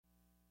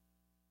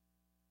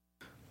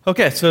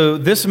Okay, so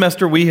this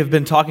semester we have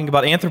been talking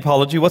about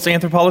anthropology. What's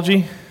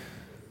anthropology?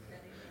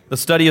 The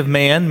study of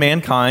man,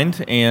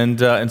 mankind, and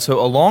so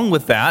along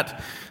with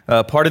that,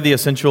 part of the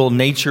essential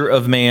nature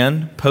of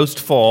man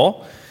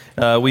post-fall,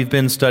 we've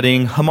been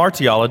studying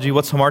hamartiology.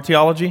 What's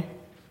hamartiology?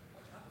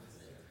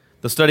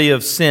 The study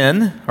of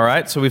sin, all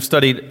right? So we've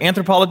studied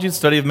anthropology, the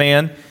study of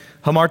man,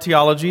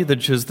 hamartiology,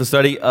 which is the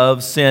study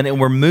of sin, and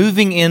we're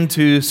moving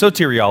into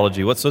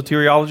soteriology. What's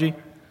soteriology?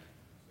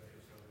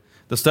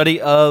 The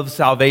study of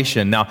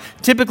salvation. Now,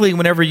 typically,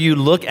 whenever you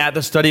look at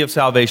the study of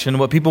salvation,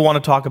 what people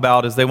want to talk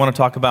about is they want to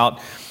talk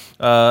about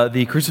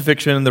the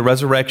crucifixion, the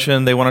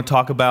resurrection. They want to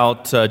talk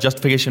about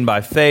justification by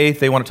faith.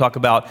 They want to talk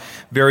about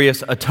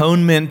various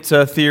atonement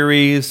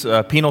theories,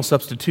 penal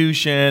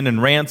substitution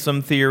and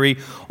ransom theory,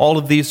 all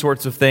of these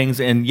sorts of things.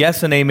 And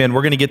yes and amen,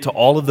 we're going to get to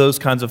all of those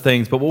kinds of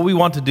things. But what we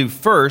want to do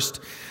first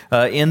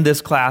in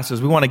this class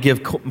is we want to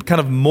give kind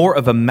of more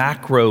of a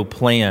macro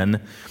plan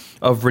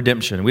of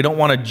redemption. We don't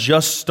want to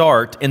just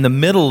start in the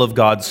middle of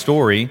God's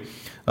story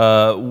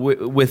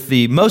with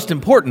the most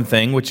important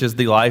thing, which is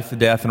the life, the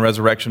death, and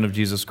resurrection of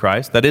Jesus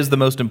Christ. That is the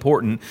most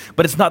important,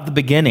 but it's not the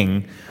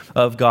beginning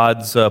of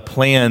God's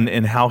plan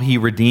and how He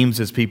redeems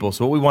His people.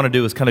 So what we want to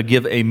do is kind of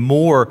give a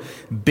more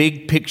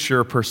big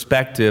picture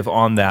perspective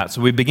on that.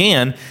 So we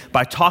began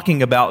by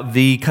talking about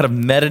the kind of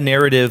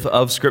meta-narrative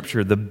of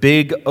Scripture, the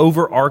big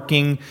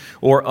overarching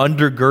or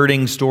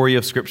undergirding story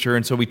of Scripture.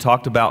 And so we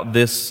talked about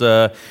this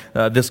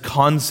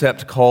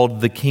concept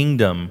called the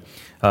kingdom.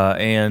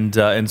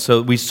 And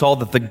so we saw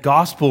that the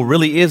gospel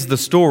really is the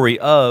story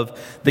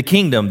of the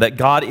kingdom, that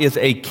God is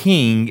a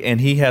king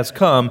and He has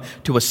come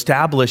to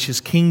establish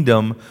His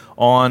kingdom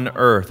on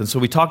earth. And so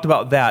we talked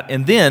about that.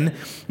 And then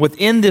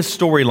within this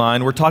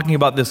storyline, we're talking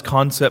about this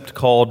concept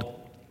called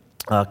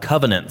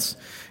covenants.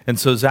 And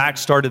so Zach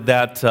started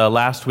that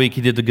last week.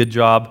 He did a good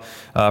job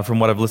from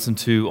what I've listened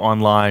to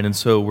online. And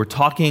so we're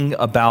talking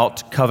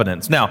about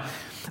covenants. Now,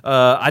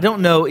 I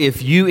don't know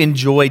if you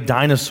enjoyed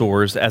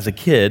dinosaurs as a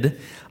kid.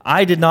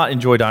 I did not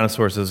enjoy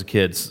dinosaurs as a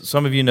kid.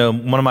 Some of you know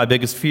one of my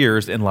biggest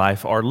fears in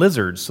life are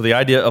lizards. So the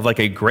idea of like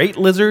a great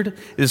lizard,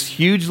 this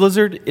huge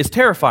lizard, is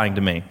terrifying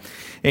to me.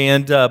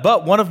 And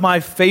but one of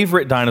my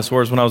favorite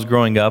dinosaurs when I was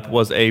growing up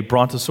was a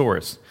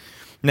brontosaurus.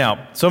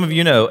 Now, some of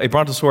you know a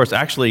brontosaurus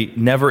actually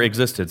never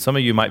existed. Some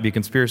of you might be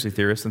conspiracy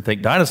theorists and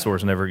think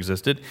dinosaurs never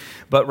existed.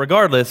 But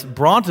regardless,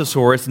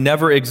 brontosaurus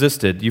never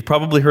existed. You've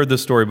probably heard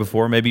this story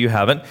before. Maybe you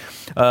haven't.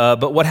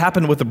 But what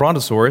happened with the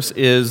brontosaurus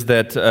is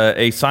that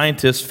a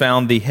scientist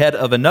found the head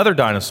of another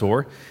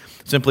dinosaur,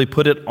 simply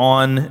put it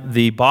on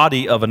the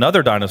body of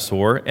another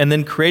dinosaur, and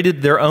then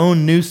created their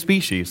own new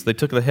species. They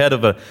took the head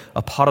of a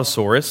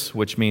podosaurus,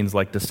 which means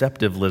like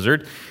deceptive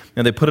lizard,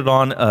 and they put it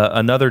on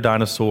another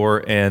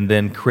dinosaur and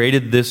then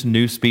created this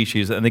new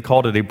species, and they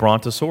called it a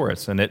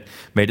brontosaurus, and it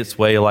made its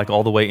way like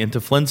all the way into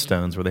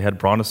Flintstones, where they had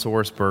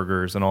brontosaurus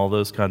burgers and all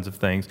those kinds of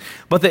things.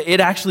 But it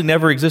actually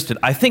never existed.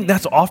 I think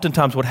that's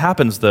oftentimes what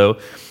happens, though,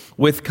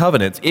 with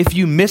covenants. If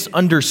you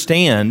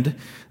misunderstand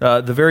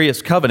the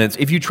various covenants,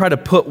 if you try to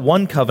put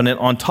one covenant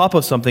on top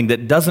of something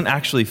that doesn't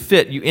actually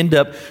fit, you end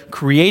up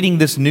creating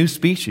this new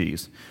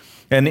species.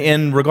 And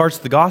in regards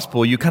to the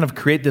gospel, you kind of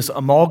create this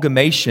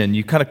amalgamation.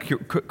 You kind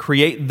of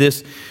create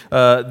this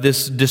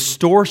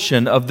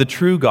distortion of the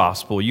true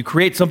gospel. You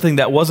create something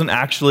that wasn't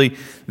actually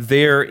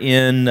there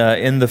in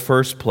the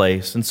first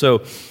place. And so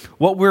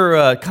what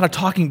we're kind of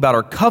talking about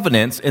are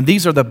covenants, and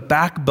these are the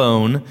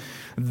backbone,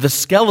 the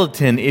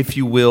skeleton, if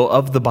you will,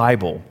 of the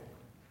Bible.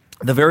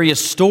 The various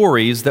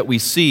stories that we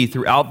see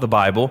throughout the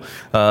Bible,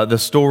 the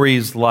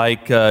stories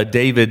like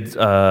David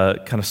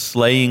kind of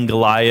slaying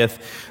Goliath,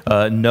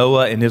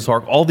 Noah and his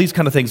ark, all these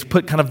kind of things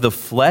put kind of the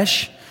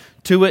flesh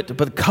to it,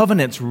 but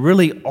covenants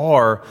really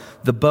are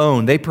the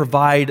bone. They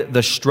provide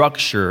the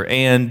structure.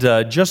 And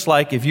just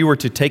like if you were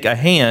to take a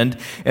hand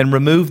and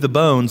remove the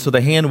bone so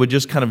the hand would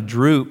just kind of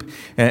droop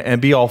and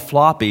be all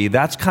floppy,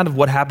 that's kind of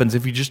what happens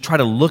if you just try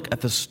to look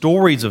at the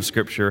stories of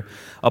Scripture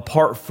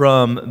apart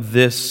from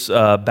this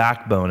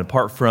backbone,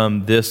 apart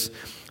from this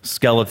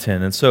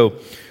skeleton. And so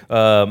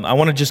I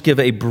want to just give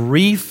a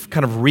brief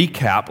kind of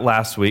recap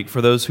last week for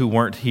those who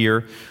weren't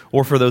here,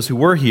 or for those who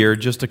were here,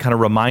 just to kind of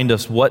remind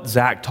us what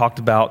Zach talked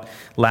about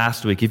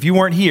last week. If you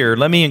weren't here,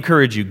 let me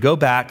encourage you, go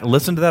back,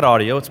 listen to that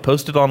audio. It's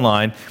posted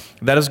online.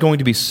 That is going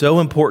to be so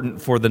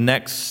important for the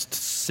next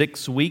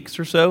 6 weeks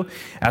or so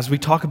as we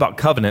talk about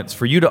covenants.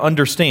 For you to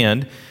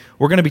understand,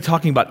 we're going to be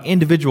talking about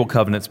individual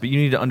covenants, but you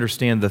need to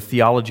understand the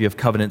theology of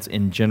covenants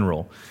in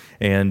general.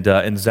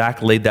 And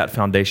Zach laid that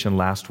foundation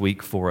last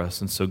week for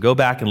us. And so go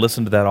back and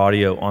listen to that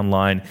audio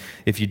online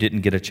if you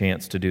didn't get a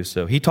chance to do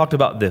so. He talked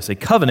about this. A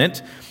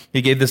covenant,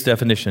 he gave this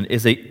definition,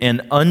 is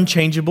an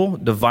unchangeable,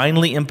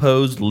 divinely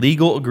imposed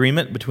legal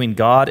agreement between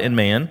God and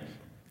man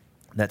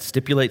that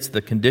stipulates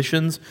the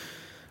conditions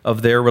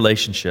of their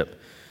relationship.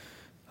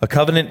 A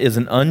covenant is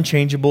an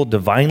unchangeable,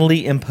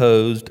 divinely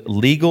imposed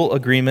legal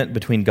agreement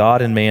between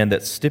God and man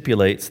that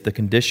stipulates the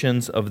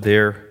conditions of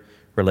their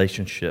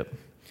relationship.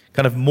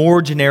 Kind of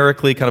more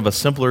generically, kind of a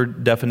simpler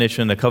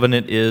definition, a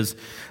covenant is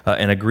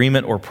an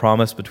agreement or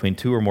promise between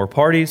two or more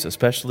parties,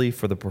 especially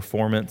for the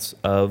performance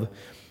of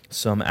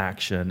some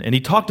action. And he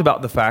talked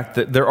about the fact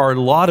that there are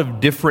a lot of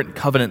different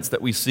covenants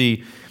that we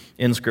see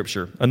in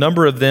Scripture. A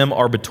number of them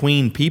are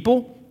between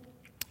people,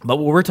 but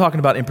what we're talking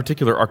about in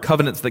particular are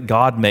covenants that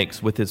God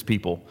makes with his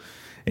people.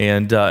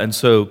 And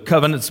so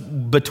covenants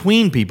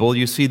between people,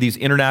 you see these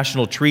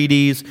international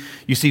treaties,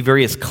 you see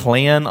various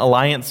clan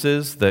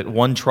alliances that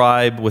one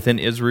tribe within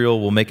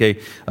Israel will make a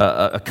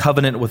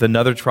covenant with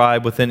another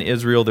tribe within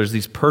Israel. There's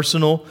these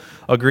personal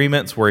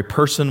agreements where a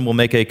person will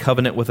make a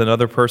covenant with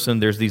another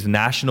person. There's these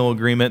national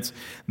agreements.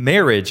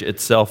 Marriage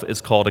itself is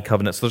called a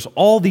covenant. So there's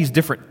all these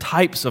different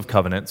types of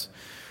covenants,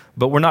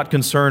 but we're not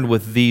concerned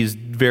with these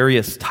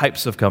various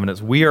types of covenants.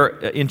 We are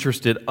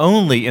interested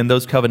only in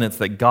those covenants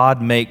that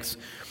God makes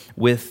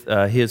with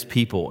his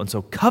people. And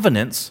so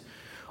covenants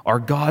are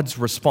God's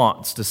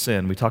response to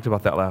sin. We talked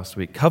about that last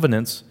week.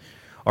 Covenants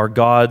are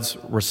God's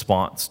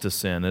response to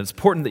sin. And it's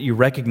important that you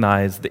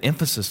recognize the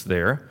emphasis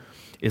there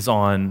is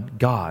on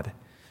God.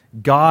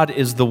 God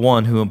is the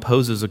one who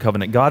imposes a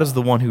covenant. God is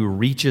the one who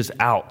reaches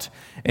out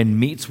and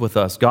meets with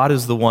us. God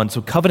is the one.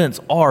 So covenants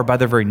are, by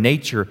their very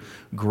nature,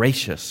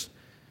 gracious.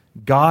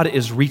 God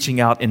is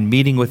reaching out and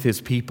meeting with his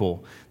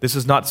people. This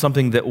is not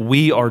something that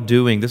we are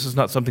doing. This is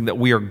not something that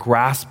we are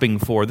grasping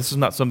for. This is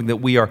not something that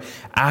we are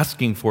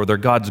asking for. They're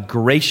God's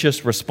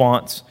gracious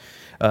response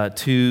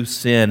to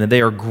sin, and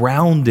they are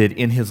grounded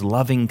in his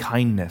loving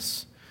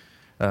kindness.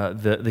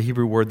 The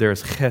Hebrew word there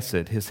is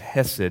chesed,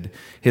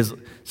 his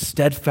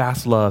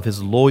steadfast love,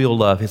 his loyal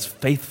love, his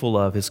faithful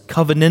love, his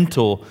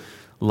covenantal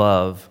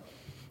love.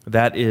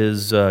 That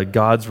is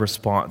God's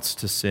response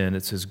to sin.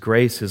 It's his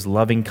grace, his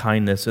loving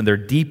kindness, and they're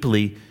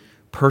deeply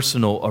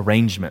personal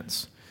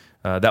arrangements.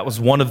 That was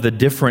one of the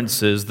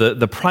differences.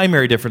 The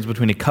primary difference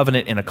between a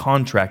covenant and a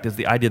contract is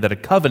the idea that a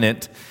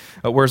covenant,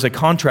 whereas a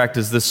contract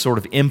is this sort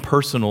of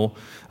impersonal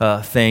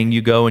thing.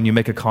 You go and you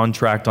make a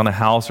contract on a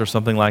house or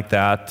something like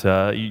that.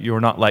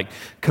 You're not like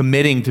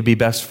committing to be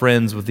best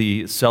friends with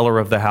the seller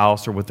of the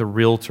house or with the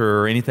realtor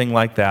or anything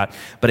like that.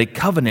 But a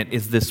covenant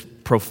is this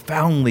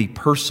profoundly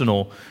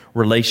personal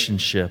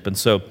relationship. And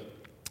so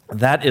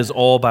that is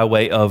all by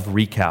way of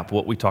recap,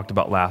 what we talked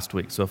about last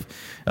week. So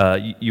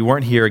if you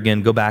weren't here,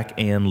 again, go back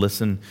and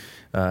listen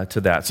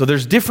to that. So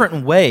there's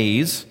different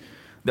ways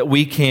that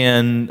we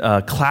can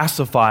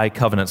classify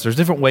covenants. There's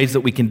different ways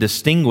that we can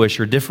distinguish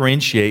or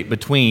differentiate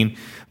between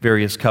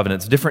various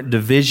covenants, different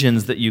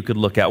divisions that you could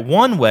look at.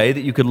 One way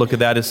that you could look at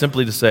that is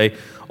simply to say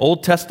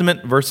Old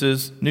Testament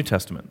versus New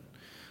Testament.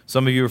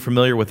 Some of you are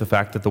familiar with the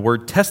fact that the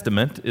word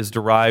testament is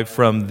derived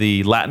from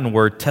the Latin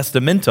word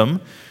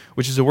testamentum,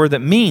 which is a word that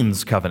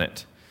means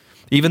covenant.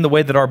 Even the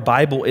way that our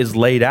Bible is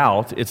laid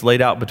out, it's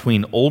laid out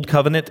between Old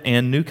Covenant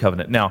and New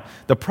Covenant. Now,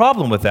 the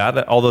problem with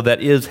that, although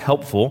that is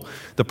helpful,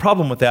 the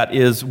problem with that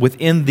is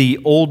within the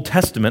Old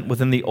Testament,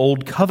 within the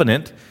Old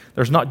Covenant,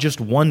 there's not just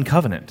one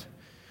covenant.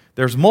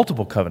 There's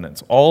multiple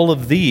covenants. All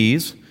of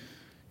these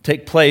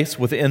take place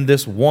within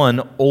this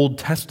one Old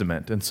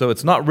Testament. And so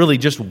it's not really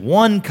just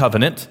one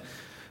covenant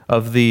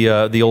of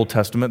the Old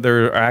Testament.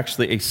 There are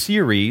actually a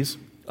series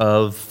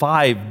of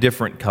 5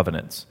 different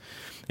covenants.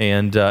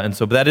 And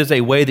so that is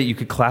a way that you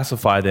could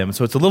classify them.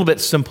 So it's a little bit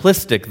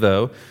simplistic,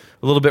 though,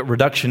 a little bit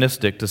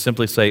reductionistic to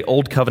simply say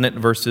Old Covenant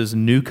versus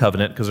New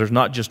Covenant, because there's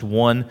not just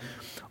one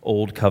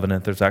Old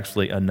Covenant. There's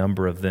actually a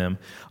number of them.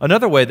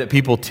 Another way that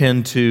people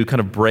tend to kind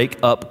of break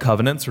up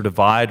covenants or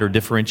divide or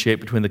differentiate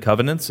between the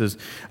covenants is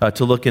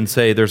to look and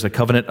say there's a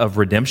covenant of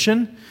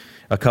redemption,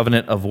 a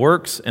covenant of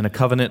works, and a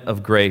covenant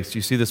of grace.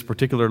 You see this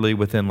particularly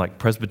within like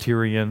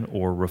Presbyterian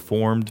or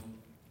Reformed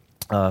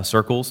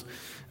circles,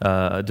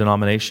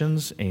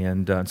 denominations.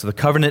 And so the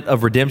covenant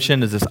of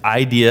redemption is this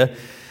idea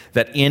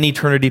that in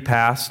eternity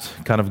past,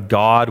 kind of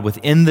God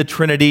within the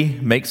Trinity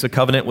makes a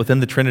covenant within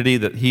the Trinity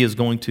that he is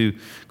going to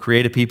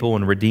create a people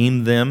and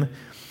redeem them.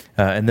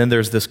 And then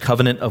there's this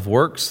covenant of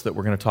works that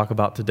we're going to talk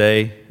about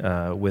today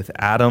with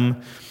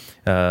Adam,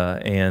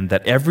 and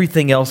that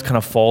everything else kind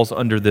of falls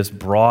under this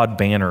broad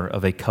banner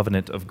of a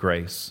covenant of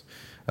grace.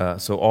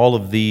 So all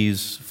of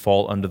these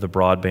fall under the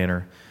broad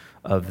banner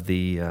of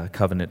the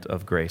covenant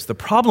of grace. The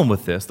problem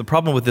with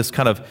this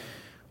kind of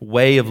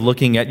way of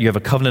looking at, you have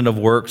a covenant of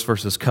works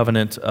versus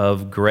covenant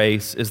of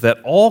grace, is that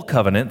all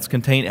covenants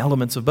contain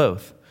elements of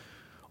both.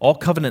 All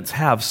covenants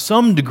have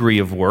some degree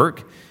of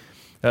work.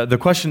 The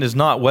question is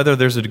not whether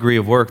there's a degree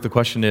of work. The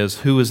question is,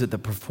 who is it that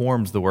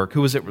performs the work?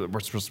 Who is it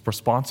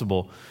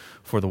responsible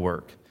for the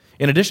work?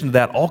 In addition to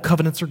that, all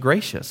covenants are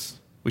gracious.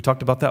 We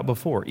talked about that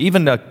before.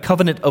 Even a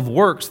covenant of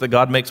works that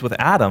God makes with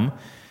Adam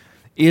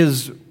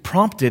is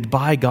prompted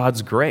by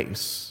God's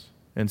grace.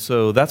 And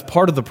so that's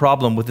part of the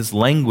problem with this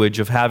language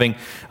of having,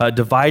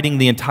 dividing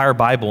the entire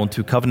Bible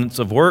into covenants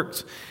of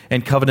works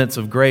and covenants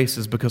of grace,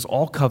 is because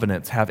all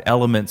covenants have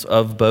elements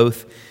of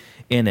both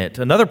in it.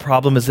 Another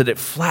problem is that it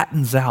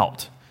flattens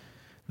out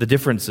the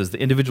differences, the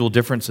individual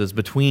differences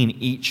between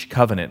each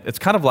covenant. It's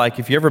kind of like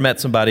if you ever met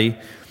somebody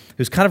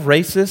who's kind of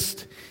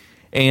racist,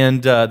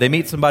 and they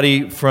meet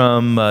somebody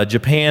from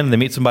Japan, and they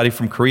meet somebody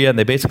from Korea, and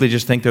they basically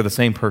just think they're the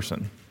same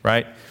person,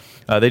 right?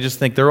 They just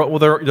think they're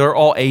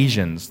all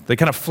Asians. They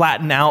kind of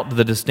flatten out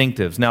the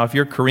distinctives. Now, if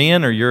you're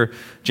Korean or you're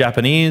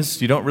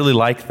Japanese, you don't really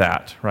like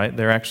that, right?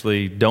 They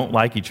actually don't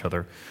like each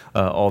other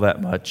all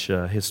that much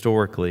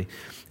historically.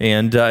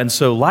 And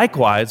so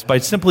likewise, by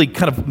simply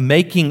kind of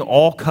making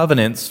all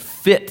covenants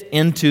fit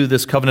into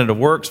this covenant of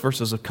works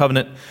versus a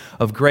covenant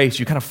of grace,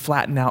 you kind of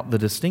flatten out the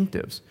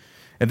distinctives.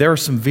 And there are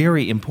some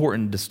very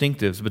important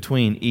distinctives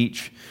between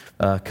each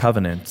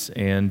covenant.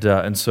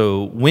 And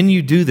so when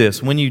you do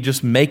this, when you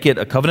just make it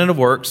a covenant of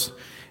works,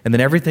 and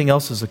then everything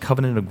else is a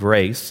covenant of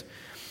grace,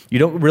 you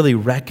don't really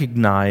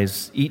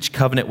recognize each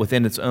covenant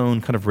within its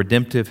own kind of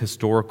redemptive,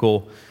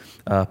 historical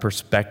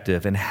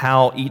perspective, and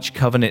how each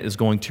covenant is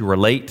going to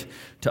relate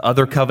to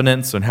other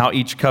covenants, and how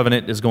each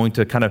covenant is going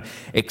to kind of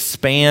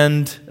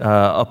expand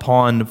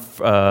upon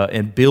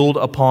and build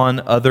upon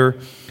other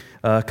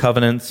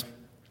covenants.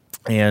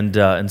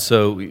 And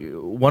so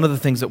one of the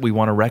things that we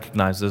want to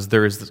recognize is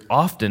there is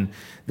often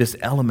this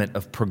element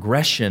of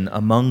progression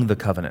among the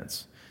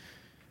covenants,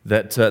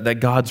 that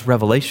God's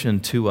revelation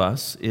to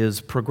us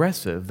is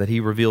progressive, that He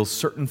reveals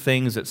certain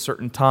things at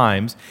certain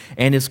times,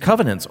 and His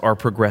covenants are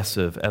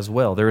progressive as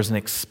well. There is an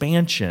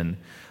expansion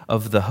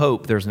of the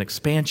hope, there's an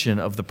expansion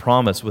of the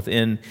promise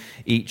within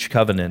each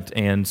covenant.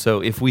 And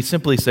so if we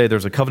simply say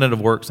there's a covenant of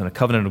works and a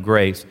covenant of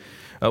grace,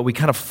 we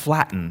kind of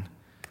flatten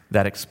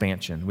that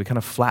expansion. We kind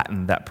of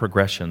flatten that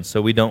progression, so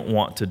we don't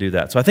want to do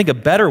that. So I think a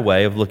better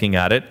way of looking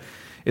at it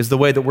is the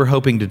way that we're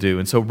hoping to do.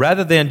 And so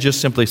rather than just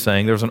simply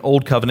saying there's an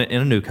old covenant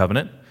and a new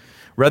covenant,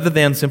 rather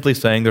than simply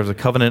saying there's a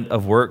covenant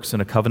of works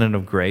and a covenant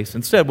of grace,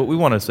 instead what we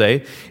want to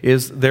say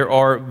is there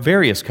are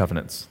various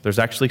covenants. There's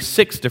actually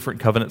 6 different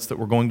covenants that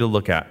we're going to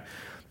look at.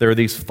 There are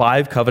these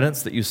 5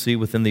 covenants that you see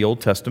within the Old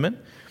Testament,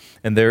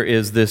 and there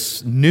is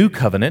this new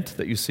covenant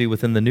that you see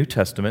within the New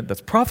Testament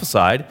that's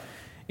prophesied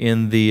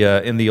in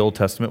the Old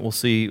Testament. We'll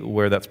see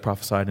where that's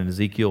prophesied in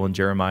Ezekiel and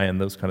Jeremiah and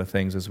those kind of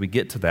things as we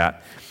get to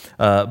that.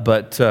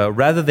 But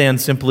rather than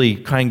simply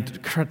trying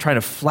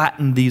to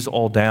flatten these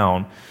all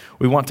down,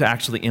 we want to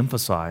actually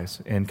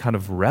emphasize and kind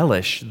of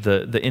relish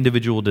the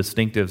individual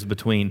distinctives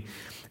between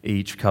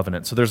each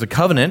covenant. So there's a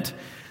covenant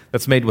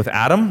that's made with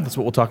Adam. That's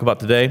what we'll talk about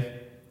today.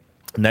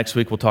 Next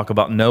week we'll talk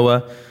about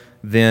Noah.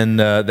 Then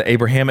the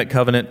Abrahamic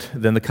covenant.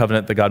 Then the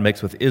covenant that God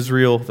makes with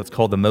Israel. That's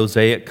called the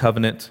Mosaic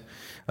covenant.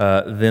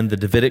 Then the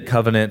Davidic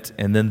covenant,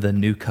 and then the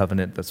new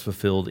covenant that's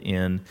fulfilled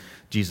in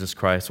Jesus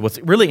Christ. What's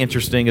really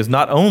interesting is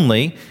not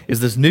only is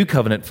this new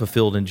covenant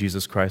fulfilled in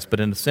Jesus Christ, but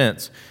in a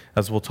sense,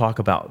 as we'll talk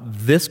about,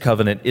 this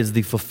covenant is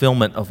the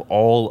fulfillment of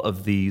all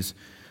of these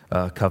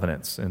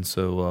covenants. And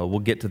so we'll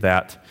get to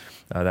that.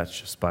 That's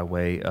just by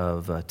way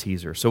of a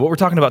teaser. So what we're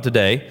talking about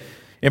today,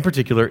 in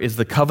particular, is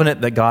the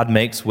covenant that God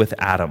makes with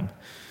Adam.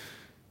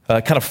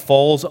 It kind of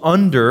falls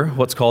under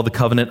what's called the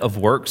covenant of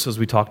works, as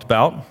we talked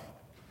about.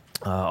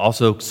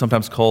 Also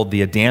sometimes called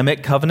the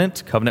Adamic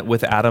covenant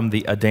with Adam,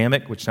 the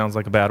Adamic, which sounds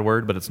like a bad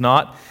word, but it's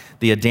not.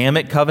 The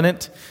Adamic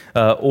covenant,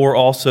 or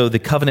also the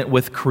covenant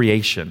with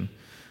creation.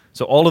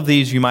 So all of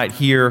these you might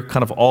hear,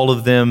 kind of all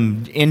of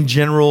them in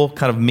general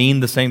kind of mean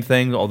the same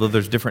thing, although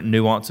there's different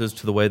nuances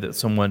to the way that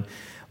someone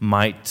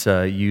might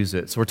use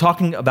it. So we're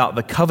talking about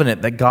the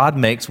covenant that God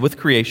makes with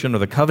creation, or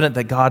the covenant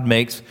that God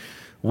makes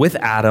with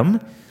Adam.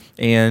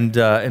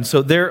 And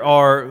so there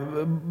are,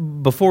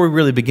 before we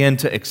really begin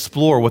to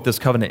explore what this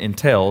covenant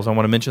entails, I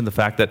want to mention the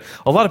fact that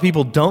a lot of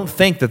people don't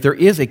think that there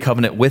is a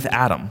covenant with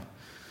Adam.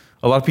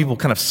 A lot of people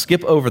kind of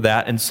skip over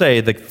that and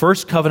say the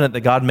first covenant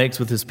that God makes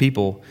with His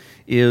people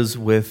is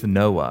with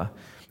Noah.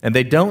 And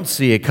they don't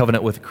see a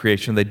covenant with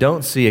creation. They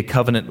don't see a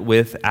covenant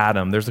with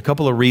Adam. There's a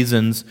couple of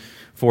reasons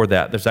for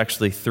that. There's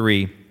actually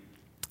 3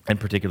 in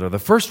particular. The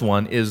first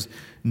one is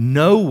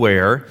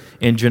nowhere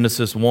in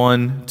Genesis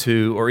 1,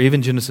 2, or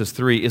even Genesis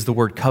 3 is the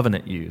word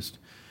covenant used.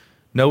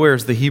 Nowhere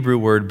is the Hebrew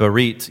word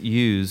barit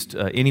used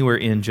anywhere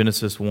in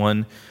Genesis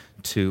 1,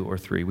 2, or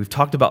 3. We've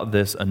talked about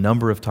this a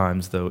number of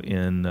times, though,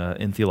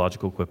 in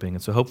theological equipping,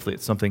 and so hopefully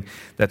it's something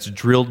that's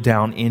drilled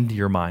down into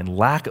your mind.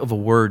 Lack of a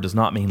word does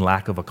not mean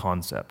lack of a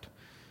concept.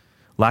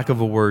 Lack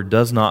of a word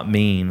does not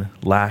mean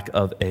lack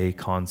of a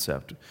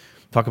concept.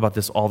 Talk about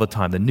this all the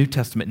time. The New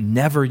Testament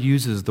never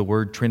uses the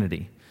word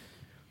Trinity.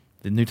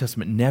 The New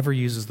Testament never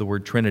uses the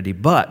word Trinity,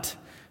 but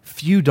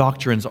few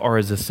doctrines are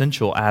as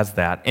essential as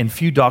that, and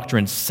few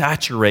doctrines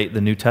saturate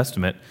the New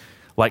Testament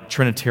like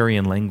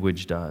Trinitarian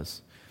language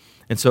does.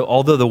 And so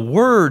although the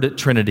word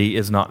Trinity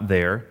is not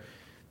there,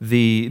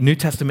 the New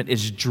Testament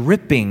is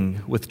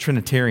dripping with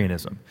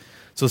Trinitarianism.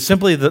 So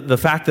simply the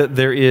fact that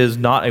there is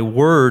not a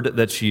word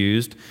that's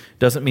used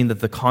doesn't mean that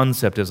the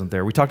concept isn't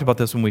there. We talked about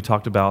this when we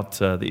talked about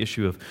the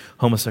issue of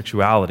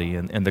homosexuality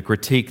and the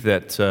critique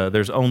that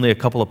there's only a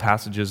couple of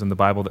passages in the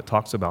Bible that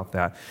talks about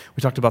that.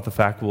 We talked about the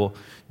fact, well,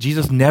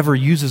 Jesus never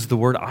uses the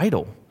word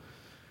idol.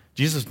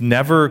 Jesus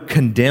never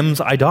condemns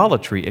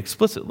idolatry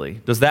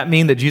explicitly. Does that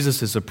mean that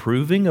Jesus is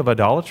approving of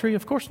idolatry?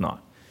 Of course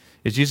not.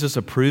 Is Jesus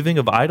approving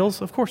of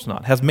idols? Of course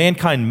not. Has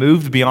mankind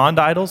moved beyond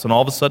idols, and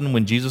all of a sudden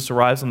when Jesus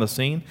arrives on the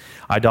scene,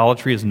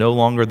 idolatry is no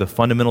longer the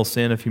fundamental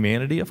sin of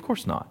humanity? Of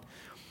course not.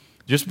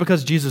 Just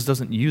because Jesus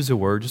doesn't use a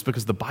word, just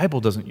because the Bible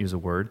doesn't use a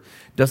word,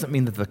 doesn't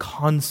mean that the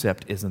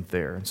concept isn't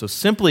there. And so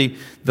simply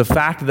the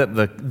fact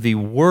that the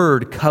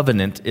word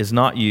covenant is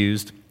not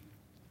used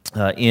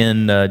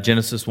in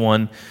Genesis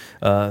 1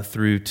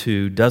 through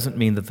 2 doesn't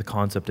mean that the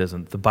concept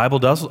isn't. The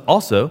Bible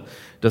also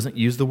doesn't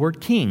use the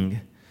word king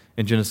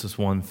in Genesis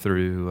 1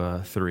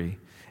 through 3.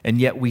 And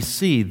yet we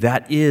see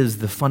that is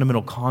the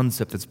fundamental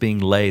concept that's being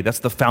laid. That's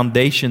the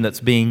foundation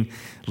that's being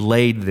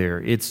laid there.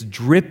 It's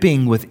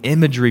dripping with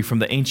imagery from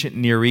the ancient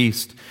Near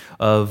East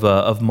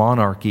of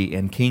monarchy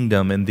and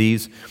kingdom and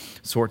these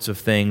sorts of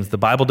things. The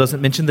Bible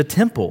doesn't mention the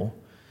temple,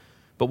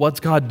 but what's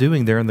God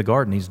doing there in the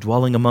garden? He's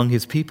dwelling among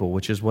his people,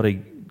 which is what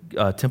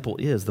a temple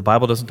is. The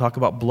Bible doesn't talk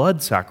about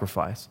blood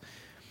sacrifice,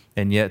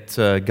 and yet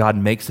God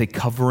makes a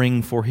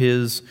covering for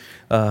his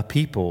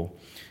people.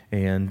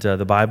 And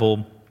the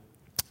Bible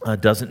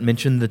doesn't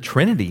mention the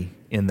Trinity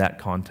in that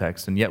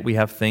context, and yet we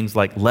have things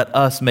like "Let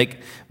us make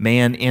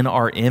man in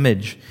our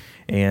image,"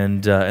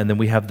 and then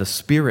we have the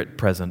Spirit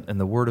present and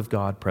the Word of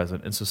God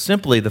present. And so,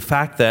 simply the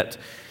fact that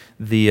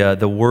the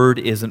Word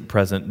isn't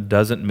present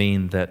doesn't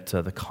mean that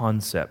the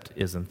concept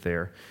isn't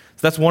there.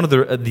 So that's one of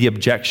the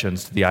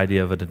objections to the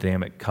idea of an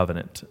Adamic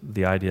covenant,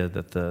 the idea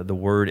that the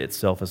Word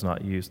itself is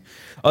not used.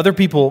 Other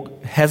people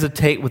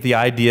hesitate with the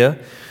idea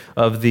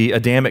of the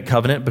Adamic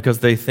covenant because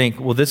they think,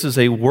 well, this is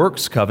a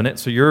works covenant,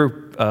 so you're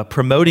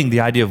promoting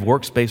the idea of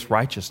works-based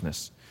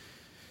righteousness.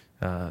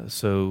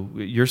 So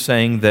you're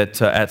saying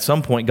that at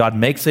some point God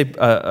makes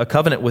a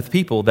covenant with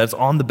people that's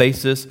on the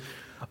basis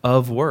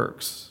of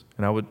works.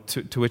 And I would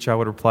to which I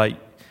would reply,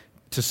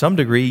 to some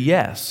degree,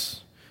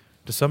 yes.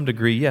 To some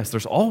degree, yes.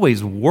 There's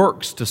always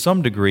works to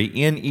some degree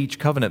in each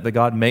covenant that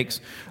God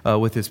makes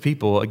with his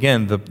people.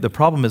 Again, the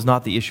problem is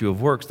not the issue of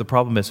works. The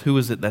problem is who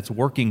is it that's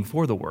working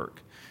for the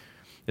work?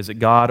 Is it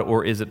God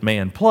or is it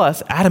man?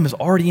 Plus, Adam is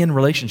already in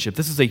relationship.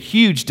 This is a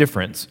huge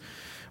difference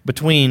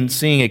between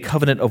seeing a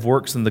covenant of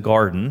works in the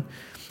garden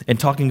and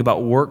talking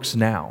about works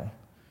now.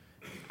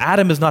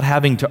 Adam is not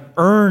having to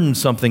earn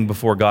something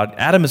before God.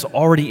 Adam is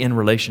already in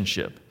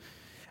relationship.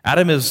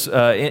 Adam is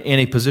in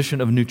a position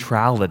of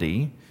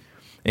neutrality,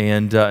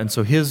 and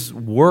so his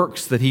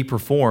works that he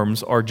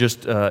performs are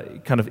just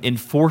kind of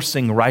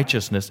enforcing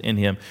righteousness in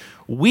him.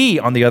 We,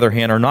 on the other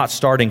hand, are not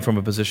starting from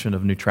a position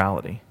of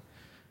neutrality.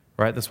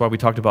 Right? That's why we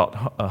talked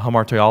about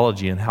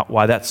hamartiology and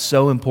why that's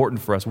so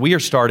important for us. We are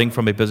starting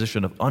from a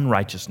position of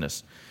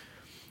unrighteousness.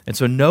 And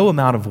so no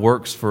amount of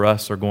works for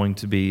us are going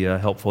to be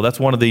helpful. That's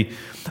one of the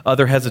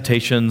other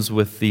hesitations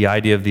with the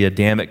idea of the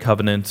Adamic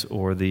covenant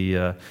or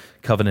the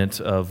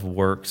covenant of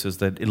works, is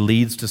that it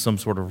leads to some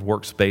sort of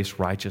works-based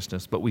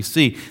righteousness. But we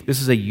see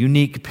this is a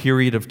unique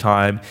period of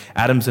time.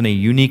 Adam's in a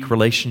unique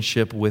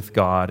relationship with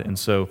God, and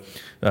so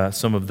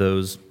some of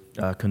those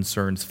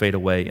concerns fade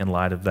away in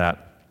light of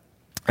that.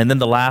 And then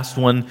the last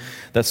one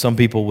that some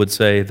people would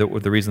say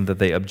that the reason that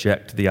they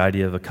object to the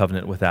idea of a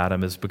covenant with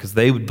Adam is because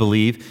they would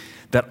believe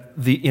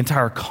that the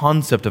entire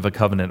concept of a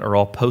covenant are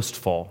all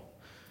post-fall.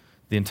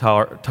 The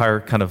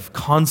entire kind of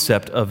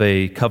concept of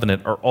a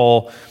covenant are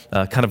all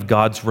kind of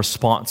God's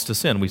response to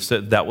sin. We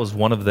said that was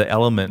one of the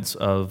elements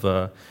of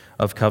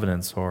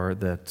covenants, or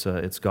that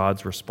it's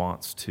God's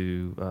response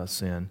to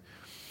sin.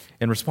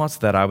 In response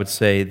to that, I would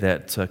say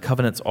that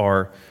covenants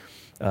are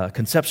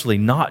conceptually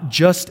not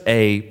just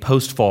a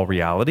post-fall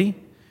reality.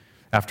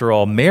 After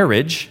all,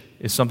 marriage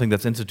is something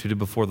that's instituted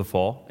before the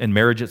fall, and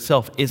marriage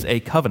itself is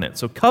a covenant.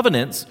 So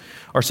covenants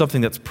are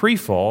something that's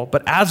pre-fall,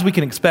 but as we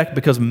can expect,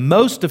 because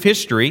most of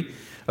history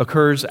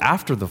occurs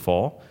after the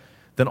fall,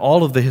 then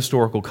all of the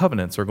historical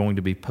covenants are going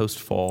to be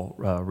post-fall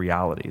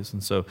realities.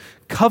 And so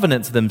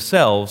covenants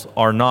themselves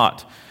are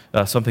not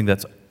something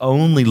that's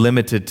only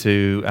limited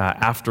to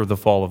after the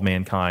fall of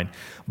mankind.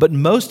 But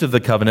most of the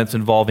covenants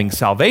involving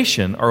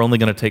salvation are only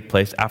going to take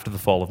place after the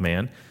fall of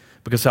man,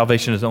 because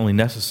salvation is only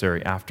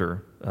necessary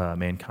after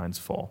mankind's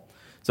fall.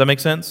 Does that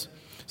make sense?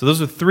 So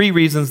those are three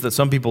reasons that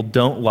some people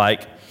don't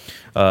like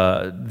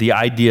the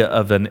idea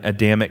of an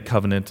Adamic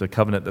covenant, a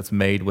covenant that's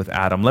made with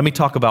Adam. Let me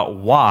talk about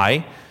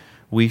why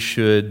we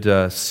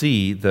should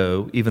see,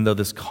 though, even though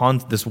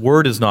this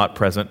word is not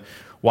present,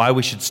 why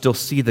we should still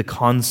see the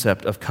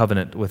concept of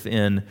covenant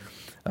within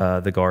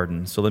the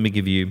garden. So let me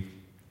give you,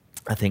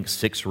 I think,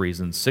 6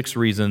 reasons. 6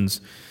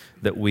 reasons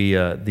that we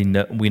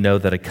know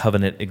that a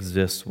covenant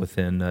exists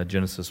within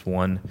Genesis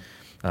 1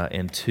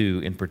 and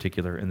 2 in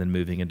particular, and then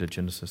moving into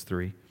Genesis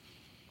 3.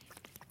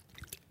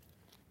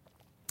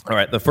 All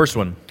right, the first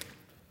one,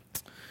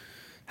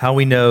 how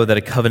we know that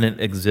a covenant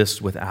exists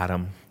with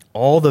Adam.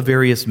 All the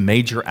various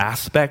major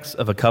aspects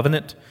of a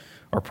covenant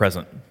are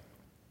present.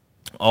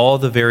 All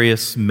the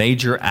various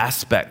major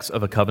aspects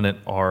of a covenant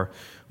are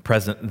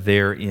present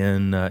there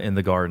in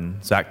the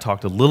garden. Zach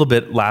talked a little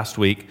bit last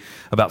week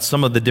about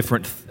some of the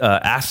different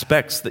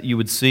aspects that you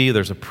would see.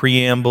 There's a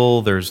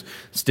preamble, there's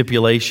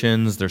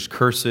stipulations, there's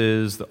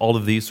curses, all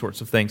of these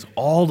sorts of things.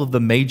 All of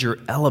the major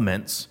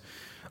elements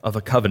of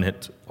a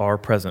covenant are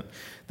present.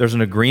 There's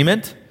an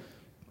agreement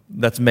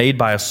that's made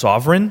by a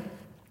sovereign,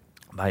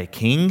 by a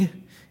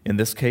king, in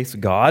this case,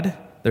 God.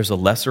 There's a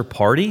lesser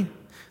party,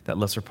 that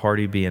lesser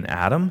party being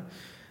Adam.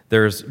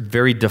 There's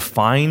very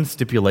defined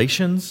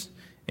stipulations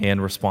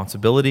and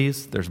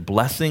responsibilities. There's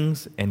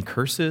blessings and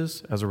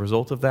curses as a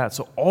result of that.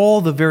 So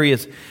all the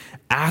various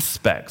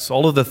aspects,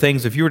 all of the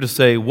things, if you were to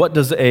say, what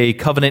does a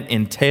covenant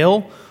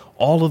entail?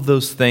 All of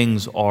those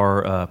things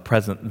are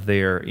present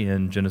there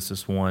in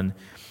Genesis 1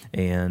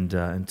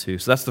 and 2.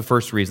 So that's the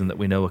first reason that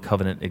we know a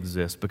covenant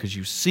exists, because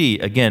you see,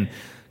 again,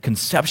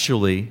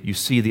 conceptually, you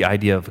see the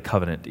idea of a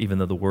covenant, even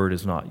though the word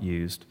is not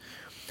used.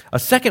 A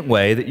second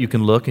way that you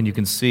can look and you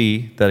can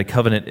see that a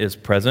covenant is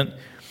present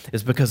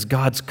is because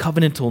God's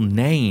covenantal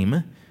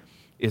name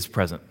is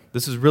present.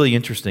 This is really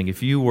interesting.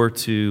 If you were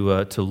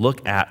to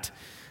look at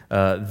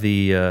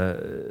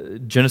the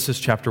Genesis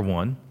chapter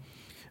 1,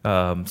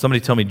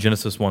 somebody tell me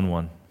Genesis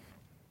 1:1.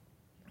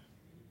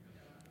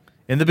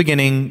 In the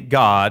beginning,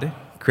 God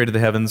created the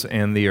heavens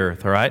and the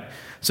earth, all right?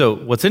 So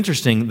what's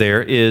interesting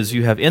there is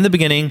you have in the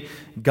beginning,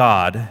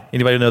 God.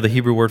 Anybody know the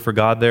Hebrew word for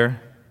God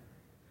there?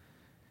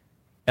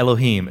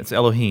 Elohim. It's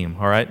Elohim,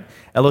 all right?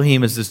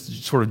 Elohim is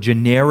this sort of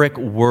generic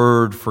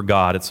word for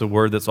God. It's a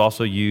word that's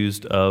also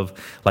used of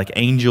like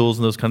angels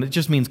and those kind of, it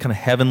just means kind of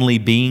heavenly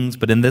beings,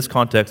 but in this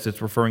context,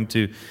 it's referring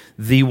to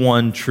the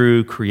one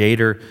true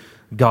creator,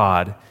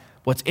 God.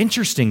 What's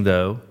interesting,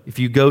 though, if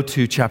you go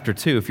to chapter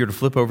 2, if you were to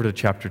flip over to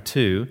chapter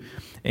 2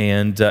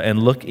 and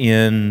look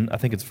in, I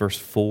think it's verse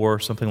 4,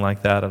 something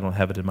like that. I don't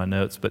have it in my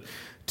notes, but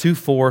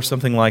 2:4,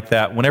 something like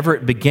that. Whenever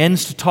it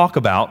begins to talk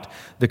about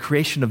the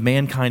creation of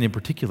mankind in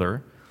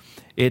particular,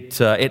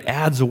 it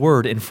adds a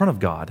word in front of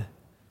God.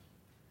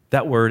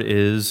 That word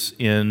is,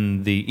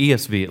 in the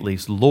ESV at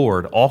least,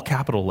 Lord, all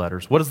capital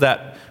letters. What does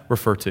that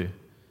refer to?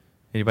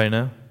 Anybody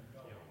know?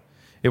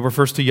 It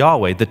refers to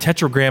Yahweh, the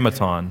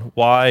Tetragrammaton,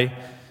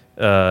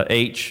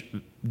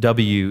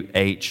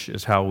 YHWH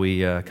is how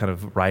we kind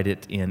of write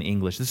it in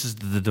English. This is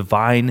the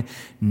divine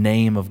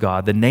name of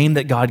God, the name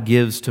that God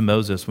gives to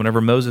Moses. Whenever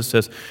Moses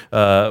says,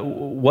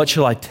 what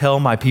shall I tell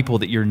my people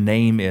that your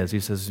name is? He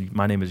says,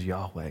 my name is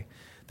Yahweh.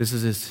 This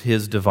is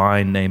his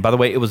divine name. By the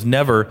way, it was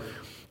never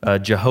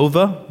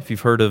Jehovah. If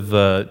you've heard of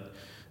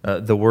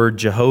the word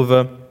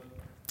Jehovah,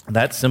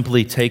 that's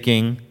simply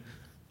taking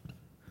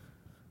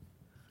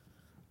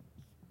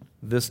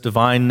this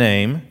divine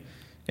name,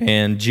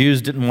 and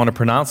Jews didn't want to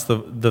pronounce the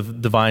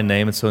divine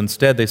name, and so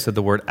instead they said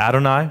the word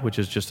Adonai, which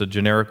is just a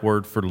generic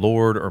word for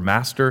Lord or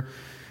Master,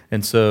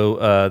 and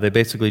so they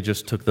basically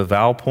just took the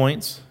vowel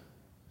points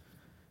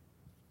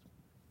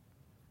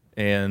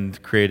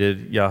and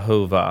created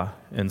Yahovah.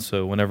 And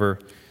so whenever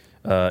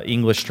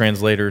English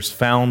translators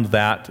found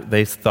that,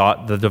 they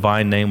thought the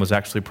divine name was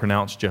actually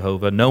pronounced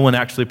Jehovah. No one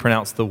actually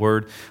pronounced the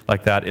word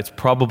like that. It's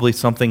probably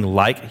something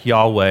like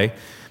Yahweh,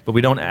 but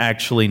we don't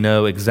actually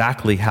know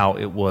exactly how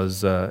it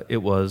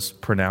was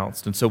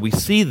pronounced. And so we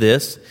see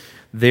this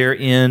there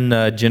in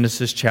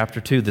Genesis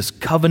chapter 2. This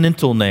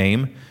covenantal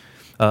name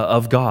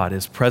of God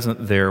is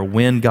present there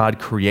when God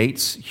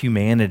creates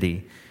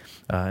humanity.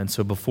 And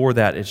so before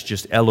that, it's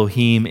just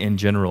Elohim in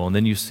general. And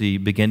then you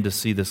begin to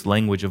see this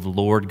language of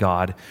Lord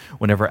God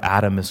whenever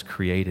Adam is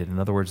created. In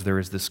other words, there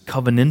is this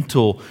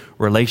covenantal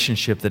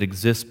relationship that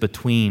exists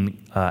between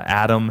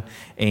Adam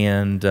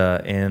and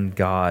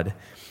God.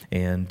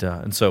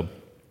 And so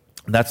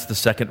that's the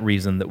second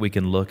reason that we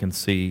can look and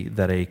see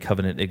that a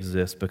covenant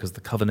exists, because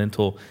the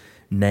covenantal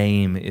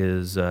name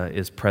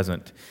is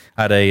present.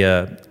 I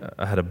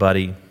had a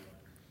buddy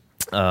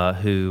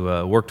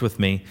who worked with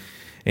me,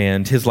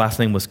 and his last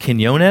name was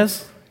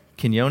Quinones.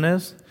 And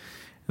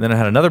then I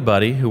had another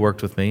buddy who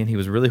worked with me, and he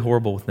was really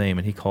horrible with name,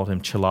 and he called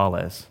him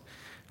Chilales.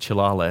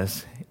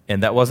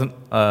 And that wasn't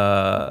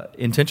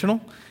intentional.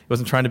 He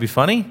wasn't trying to be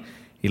funny.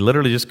 He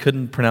literally just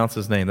couldn't pronounce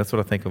his name. That's what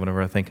I think of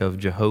whenever I think of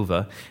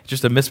Jehovah. It's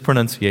just a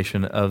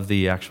mispronunciation of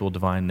the actual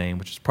divine name,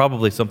 which is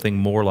probably something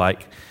more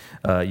like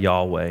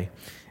Yahweh.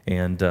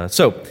 And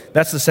so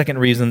that's the second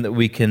reason that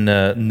we can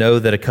know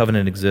that a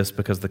covenant exists,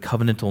 because the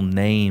covenantal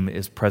name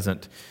is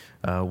present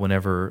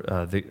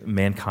whenever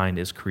mankind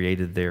is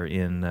created there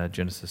in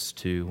Genesis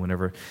 2.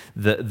 Whenever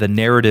the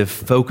narrative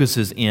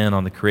focuses in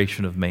on the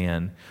creation of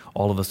man,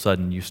 all of a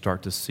sudden you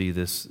start to see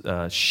this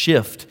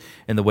shift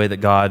in the way that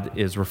God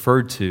is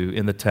referred to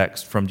in the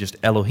text from just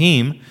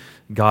Elohim,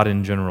 God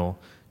in general,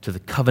 to the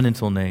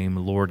covenantal name,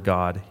 Lord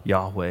God,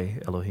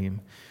 Yahweh,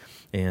 Elohim.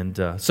 And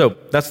so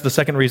that's the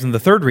second reason. The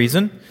third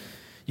reason,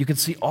 you can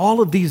see all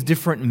of these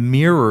different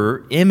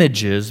mirror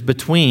images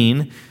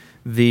between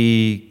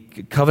the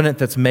covenant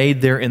that's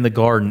made there in the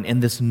garden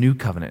and this new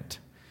covenant.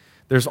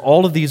 There's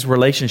all of these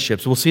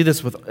relationships. We'll see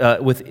this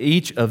with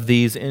each of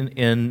these.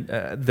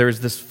 There's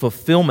this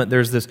fulfillment.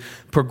 There's this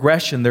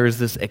progression. There's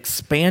this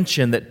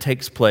expansion that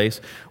takes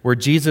place where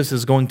Jesus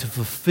is going to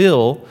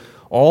fulfill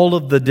all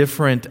of the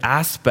different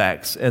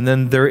aspects. And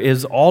then there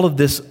is all of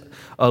this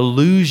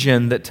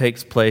illusion that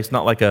takes place,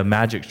 not like a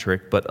magic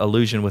trick, but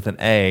illusion with an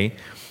A.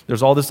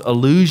 There's all this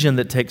illusion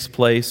that takes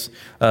place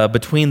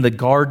between the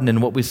garden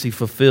and what we see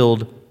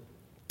fulfilled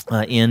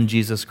in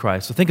Jesus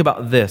Christ. So think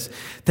about this.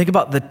 Think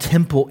about the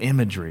temple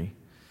imagery.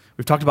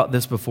 We've talked about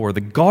this before.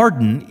 The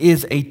garden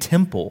is a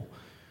temple.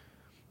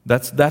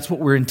 That's what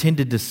we're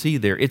intended to see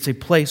there. It's a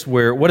place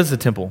where, what is a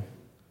temple?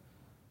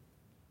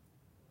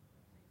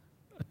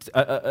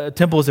 A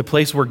temple is a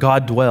place where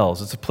God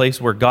dwells. It's a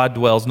place where God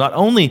dwells. Not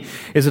only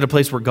is it a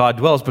place where God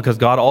dwells, because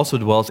God also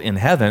dwells in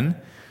heaven,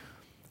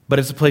 but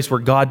it's a place where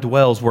God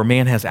dwells, where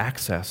man has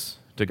access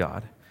to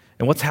God.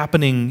 And what's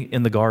happening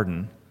in the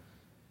garden?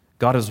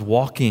 God is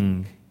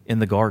walking in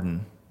the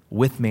garden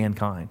with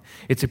mankind.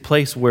 It's a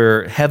place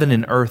where heaven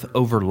and earth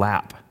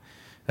overlap,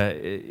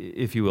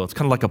 if you will. It's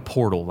kind of like a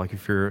portal, like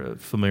if you're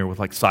familiar with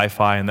like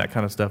sci-fi and that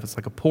kind of stuff. It's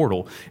like a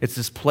portal. It's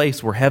this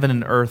place where heaven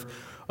and earth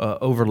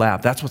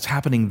overlap. That's what's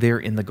happening there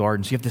in the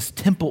garden. So you have this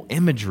temple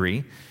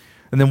imagery.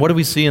 And then what do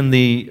we see in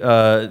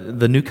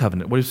the new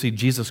covenant? What do we see?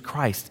 Jesus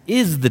Christ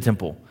is the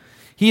temple.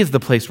 He is the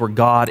place where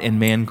God and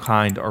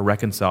mankind are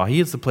reconciled. He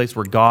is the place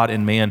where God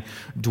and man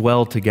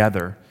dwell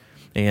together.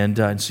 And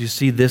so you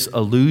see this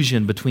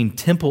allusion between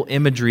temple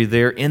imagery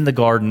there in the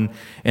garden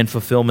and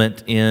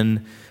fulfillment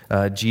in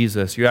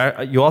Jesus.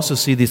 You also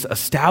see this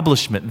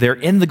establishment there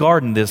in the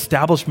garden, the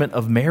establishment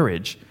of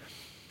marriage.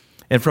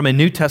 And from a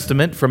New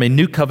Testament, from a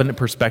New Covenant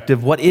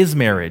perspective, what is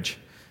marriage?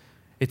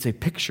 It's a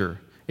picture.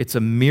 It's a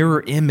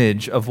mirror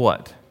image of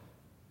what?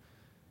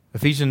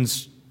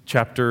 Ephesians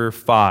chapter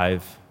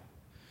 5.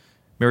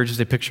 Marriage is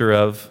a picture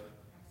of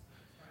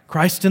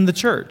Christ in the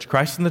church.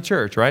 Christ in the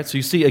church, right? So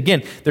you see,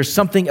 again, there's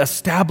something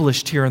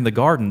established here in the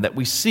garden that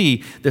we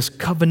see this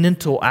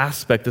covenantal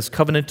aspect, this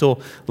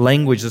covenantal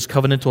language, this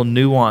covenantal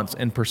nuance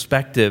and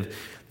perspective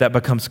that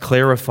becomes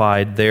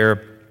clarified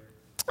there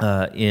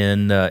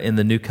in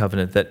the new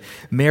covenant, that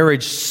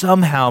marriage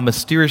somehow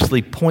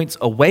mysteriously points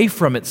away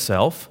from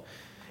itself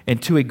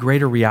and to a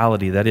greater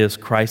reality, that is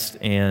Christ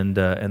and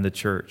the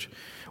church.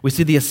 We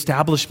see the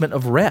establishment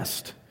of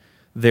rest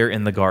there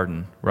in the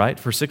garden, right?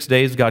 For 6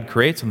 days God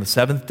creates, on the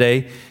seventh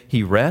day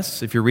He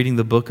rests. If you're reading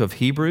the book of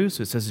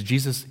Hebrews, it says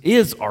Jesus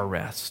is our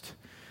rest.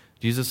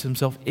 Jesus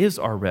Himself is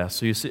our rest.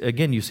 So you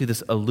see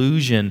this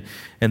allusion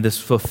and this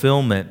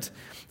fulfillment.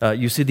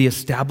 You see the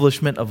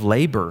establishment of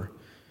labor,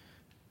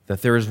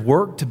 that there is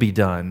work to be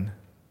done.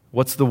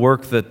 What's the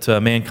work that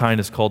mankind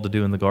is called to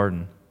do in the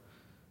garden?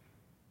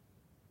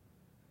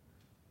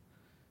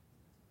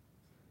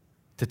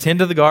 To tend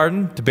to the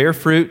garden, to bear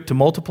fruit, to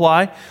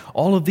multiply.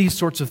 All of these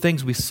sorts of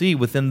things we see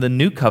within the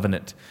new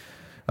covenant.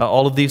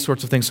 All of these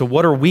sorts of things. So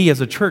what are we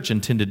as a church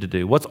intended to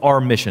do? What's our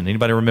mission?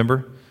 Anybody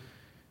remember?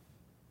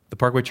 The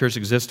Parkway Church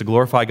exists to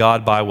glorify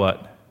God by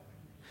what?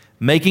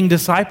 Making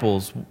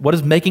disciples. What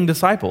is making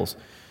disciples?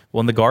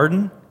 Well, in the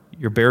garden,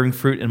 you're bearing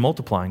fruit and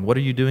multiplying. What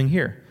are you doing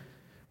here?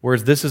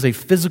 Whereas this is a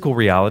physical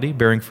reality,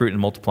 bearing fruit and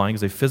multiplying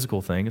is a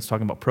physical thing. It's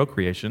talking about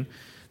procreation.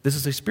 This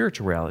is a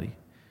spiritual reality.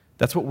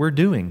 That's what we're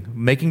doing,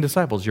 making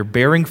disciples. You're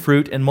bearing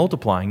fruit and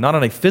multiplying, not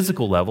on a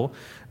physical level,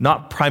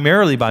 not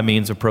primarily by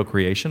means of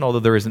procreation, although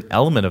there is an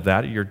element of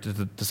that. You're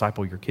to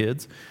disciple your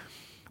kids,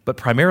 but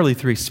primarily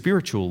through a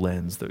spiritual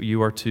lens, that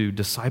you are to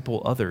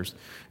disciple others,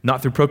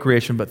 not through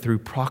procreation, but through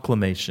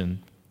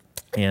proclamation.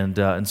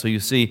 And so you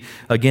see,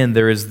 again,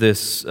 there is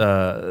this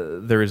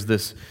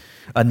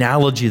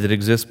analogy that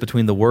exists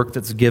between the work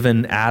that's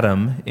given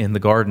Adam in the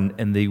garden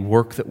and the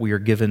work that we are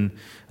given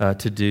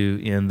to do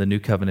in the new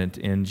covenant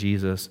in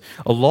Jesus.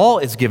 A law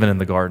is given in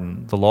the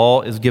garden. The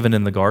law is given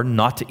in the garden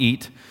not to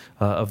eat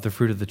of the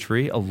fruit of the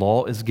tree. A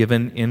law is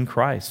given in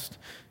Christ.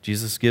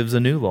 Jesus gives a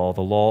new law,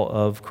 the law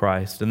of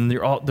Christ. And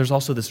there's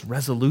also this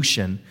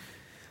resolution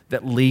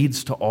that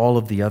leads to all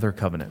of the other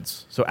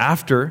covenants. So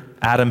after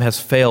Adam has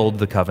failed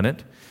the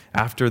covenant,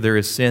 after there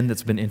is sin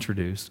that's been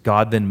introduced,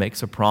 God then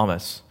makes a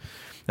promise.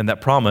 And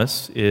that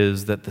promise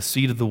is that the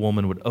seed of the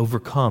woman would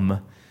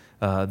overcome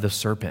the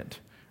serpent,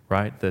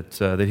 right?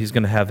 That he's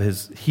going to have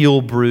his heel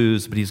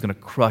bruised, but he's going to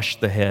crush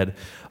the head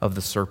of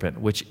the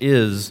serpent, which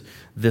is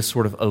this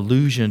sort of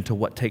allusion to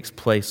what takes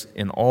place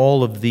in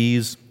all of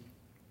these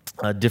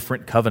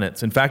different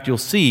covenants. In fact, you'll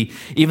see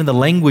even the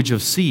language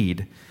of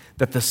seed,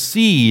 that the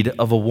seed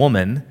of a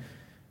woman,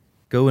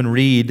 go and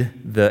read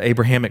the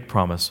Abrahamic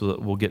promise that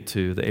we'll get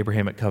to, the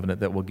Abrahamic covenant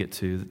that we'll get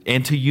to,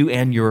 and to you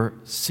and your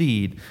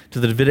seed, to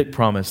the Davidic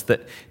promise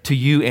that to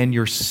you and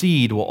your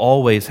seed will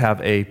always have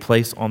a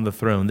place on the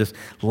throne, this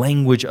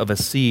language of a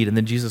seed. And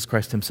then Jesus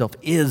Christ Himself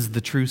is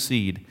the true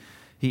seed.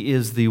 He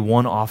is the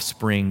one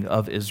offspring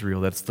of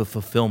Israel. That's the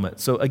fulfillment.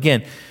 So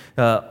again,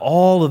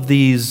 all of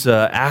these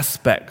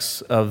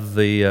aspects of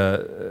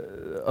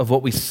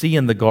what we see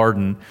in the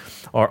garden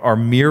are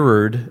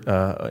mirrored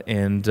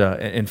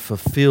and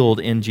fulfilled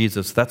in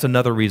Jesus. That's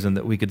another reason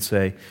that we could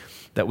say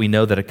that we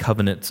know that a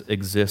covenant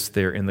exists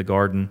there in the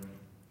garden.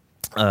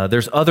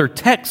 There's other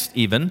texts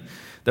even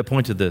that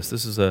point to this.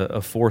 This is a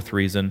fourth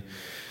reason.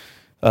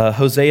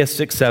 Hosea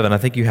 6:7. I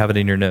think you have it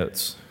in your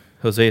notes.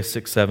 Hosea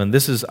 6:7.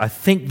 This is, I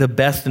think, the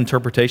best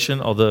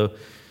interpretation, although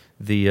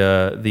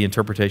the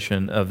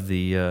interpretation of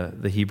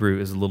the Hebrew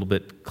is a little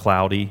bit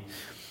cloudy.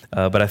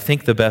 But I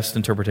think the best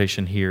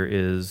interpretation here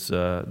is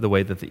the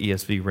way that the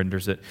ESV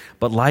renders it.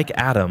 But like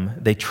Adam,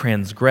 they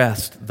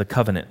transgressed the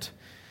covenant.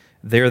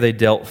 There they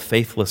dealt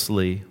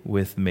faithlessly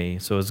with me.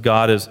 So as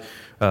God is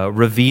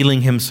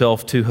revealing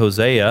himself to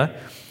Hosea,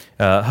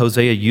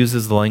 Hosea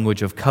uses the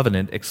language of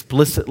covenant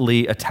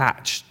explicitly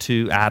attached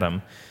to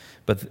Adam.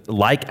 But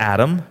like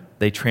Adam,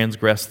 they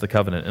transgressed the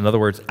covenant. In other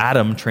words,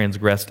 Adam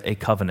transgressed a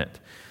covenant.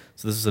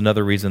 So this is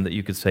another reason that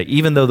you could say,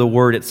 even though the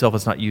word itself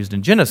is not used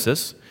in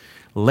Genesis,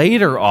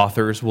 later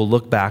authors will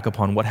look back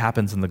upon what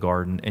happens in the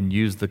garden and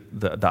use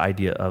the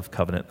idea of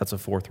covenant. That's a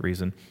fourth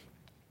reason.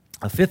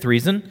 A fifth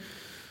reason,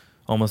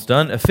 almost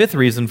done. A fifth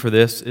reason for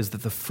this is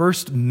that the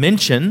first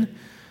mention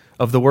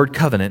of the word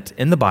covenant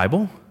in the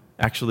Bible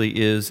actually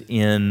is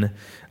in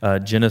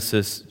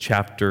Genesis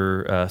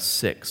chapter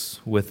 6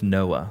 with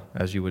Noah,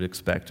 as you would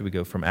expect. We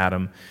go from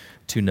Adam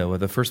to Noah.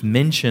 The first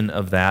mention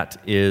of that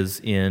is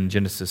in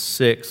Genesis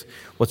 6.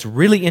 What's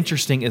really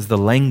interesting is the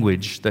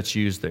language that's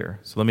used there.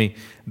 So let me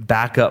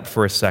back up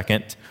for a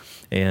second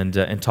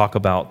and talk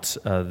about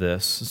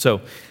this.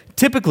 So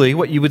typically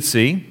what you would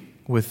see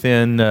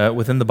within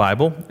the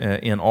Bible,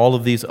 in all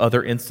of these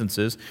other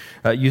instances,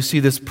 you see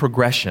this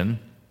progression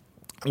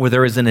where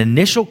there is an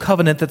initial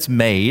covenant that's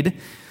made.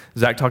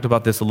 Zach talked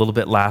about this a little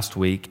bit last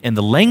week, and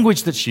the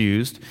language that's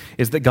used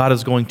is that God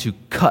is going to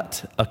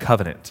cut a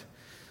covenant.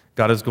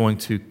 God is going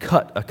to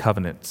cut a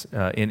covenant.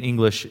 In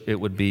English, it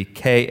would be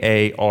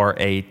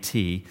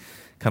K-A-R-A-T,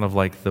 kind of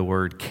like the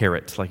word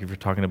carrot, like if you're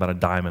talking about a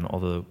diamond,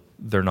 although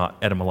they're not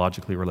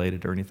etymologically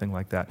related or anything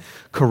like that.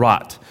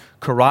 Karat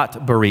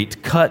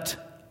barit, cut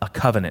a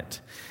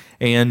covenant.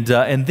 And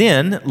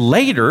then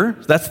later,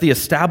 that's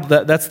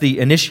the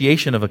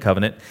initiation of a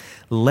covenant.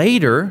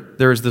 Later,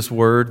 there's this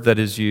word that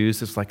is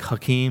used. It's like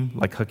Hakim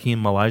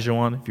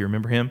Olajuwon, if you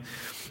remember him.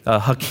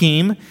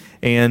 Hakim,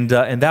 and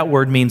that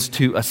word means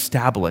to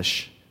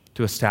establish.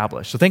 To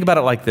establish. So think about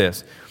it like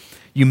this.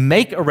 You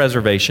make a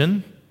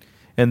reservation,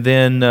 and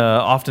then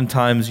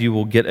oftentimes you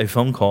will get a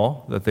phone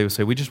call that they will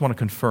say, we just want to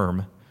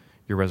confirm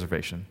your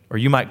reservation. Or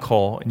you might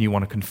call and you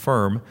want to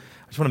confirm,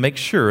 I just want to make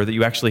sure that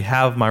you actually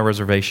have my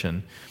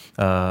reservation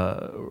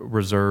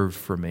reserved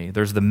for me.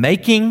 There's the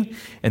making,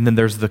 and then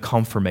there's the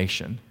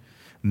confirmation.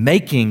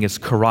 Making is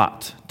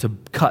karat, to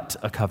cut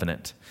a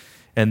covenant.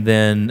 And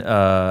then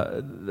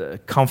the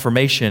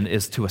confirmation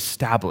is to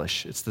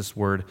establish. It's this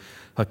word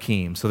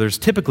hakim. So there's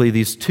typically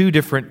these two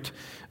different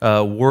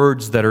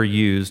words that are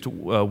used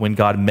when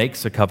God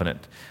makes a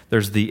covenant.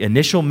 There's the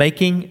initial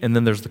making, and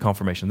then there's the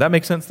confirmation. That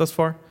makes sense thus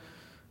far?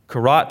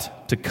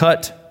 Karat, to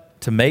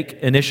cut, to make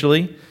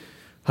initially.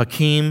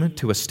 Hakim,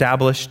 to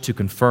establish, to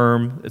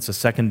confirm. It's a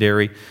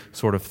secondary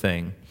sort of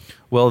thing.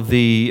 Well,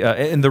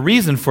 and the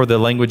reason for the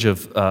language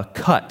of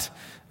cut,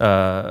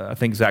 I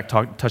think Zach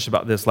touched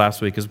about this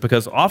last week, is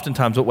because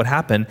oftentimes what would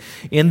happen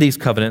in these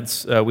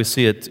covenants, we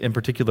see it in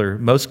particular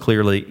most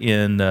clearly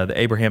in the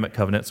Abrahamic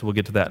covenant, so we'll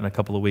get to that in a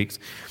couple of weeks,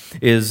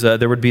 is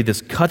there would be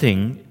this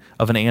cutting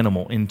of an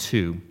animal in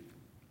two.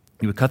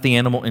 You would cut the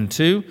animal in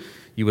two.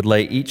 You would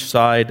lay each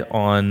side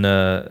on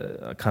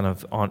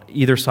on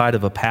either side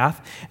of a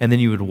path, and then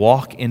you would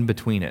walk in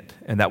between it.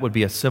 And that would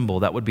be a symbol.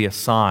 That would be a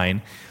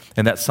sign.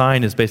 And that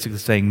sign is basically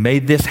saying, may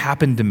this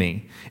happen to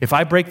me. If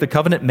I break the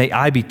covenant, may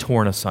I be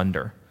torn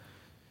asunder.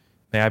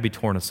 May I be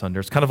torn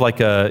asunder. It's kind of like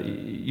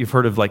you've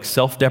heard of like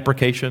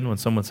self-deprecation when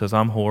someone says,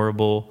 I'm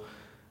horrible,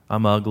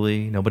 I'm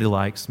ugly, nobody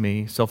likes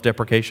me.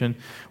 Self-deprecation.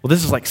 Well,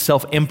 this is like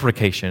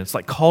self-imprecation. It's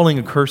like calling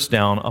a curse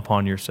down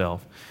upon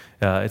yourself.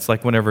 It's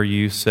like whenever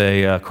you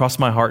say, cross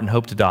my heart and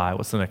hope to die.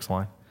 What's the next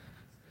line?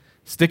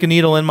 Stick a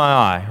needle in my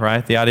eye,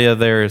 right? The idea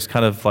there is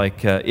kind of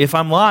like, if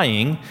I'm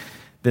lying,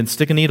 then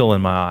stick a needle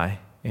in my eye.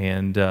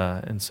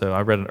 And so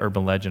I read an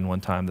urban legend one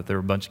time that there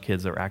were a bunch of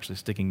kids that were actually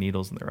sticking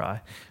needles in their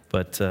eye,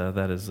 but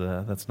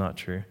that's not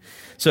true.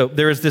 So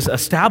there is this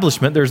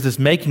establishment, there's this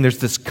making, there's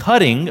this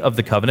cutting of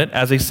the covenant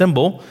as a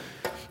symbol.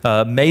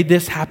 May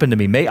this happen to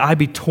me. May I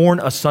be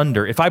torn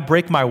asunder. If I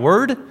break my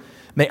word,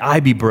 may I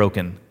be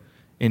broken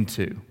in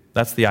two.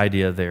 That's the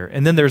idea there.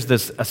 And then there's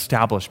this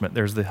establishment.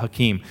 There's the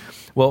hakim.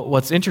 Well,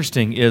 what's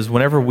interesting is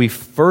whenever we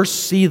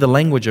first see the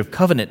language of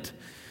covenant,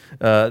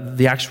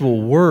 the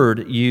actual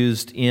word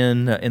used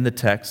in the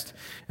text,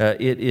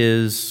 it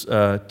is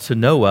to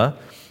Noah,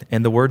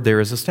 and the word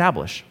there is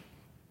establish.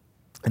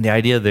 And the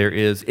idea there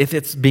is if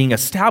it's being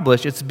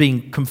established, it's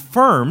being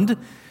confirmed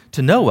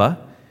to Noah,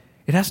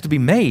 it has to be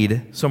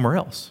made somewhere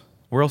else.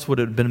 Where else would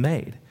it have been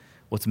made?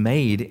 Well, it's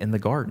made in the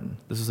garden.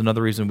 This is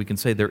another reason we can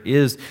say there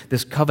is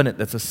this covenant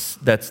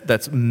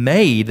that's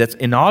made, that's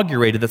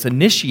inaugurated, that's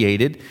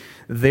initiated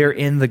there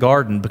in the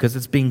garden because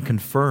it's being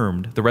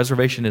confirmed. The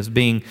reservation is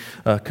being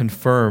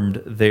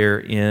confirmed there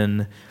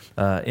in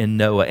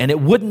Noah. And it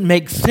wouldn't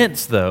make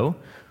sense, though,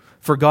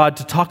 for God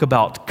to talk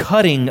about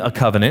cutting a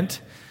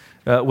covenant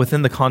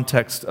within the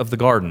context of the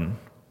garden.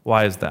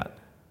 Why is that?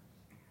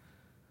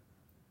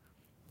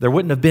 There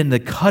wouldn't have been the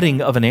cutting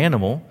of an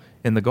animal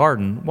in the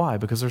garden. Why?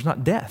 Because there's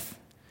not death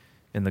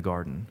in the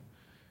garden.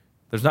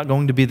 There's not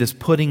going to be this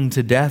putting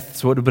to death,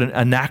 so it would have been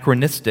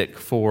anachronistic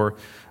for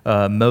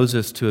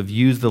Moses to have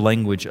used the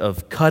language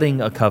of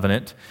cutting a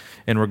covenant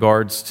in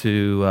regards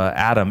to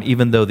Adam,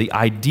 even though the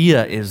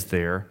idea is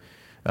there.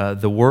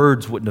 The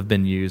words wouldn't have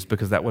been used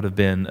because that would have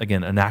been,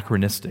 again,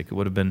 anachronistic. It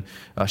would have been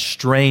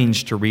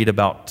strange to read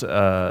about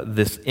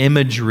this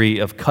imagery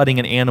of cutting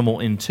an animal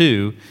in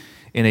two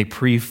in a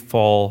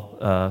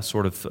pre-fall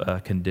sort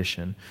of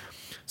condition.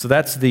 So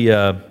that's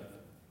the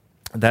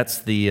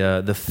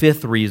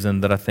fifth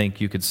reason that I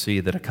think you could see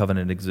that a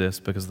covenant exists,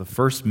 because the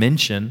first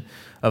mention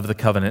of the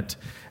covenant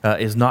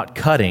is not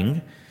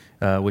cutting,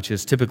 which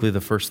is typically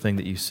the first thing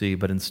that you see,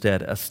 but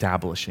instead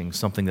establishing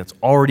something that's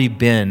already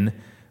been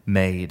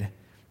made.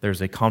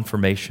 There's a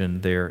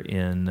confirmation there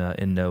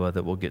in Noah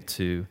that we'll get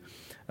to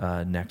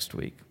next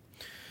week.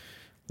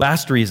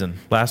 Last reason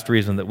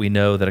that we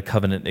know that a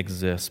covenant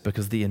exists,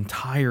 because the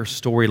entire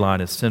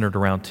storyline is centered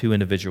around two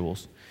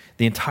individuals.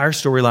 The entire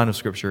storyline of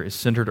Scripture is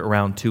centered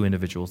around two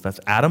individuals. That's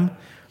Adam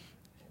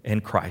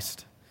and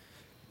Christ.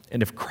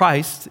 And if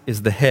Christ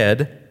is the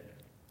head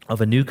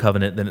of a new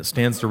covenant, then it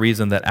stands to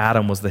reason that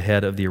Adam was the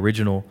head of the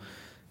original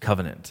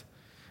covenant.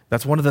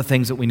 That's one of the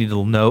things that we need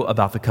to know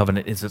about the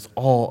covenant, is it's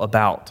all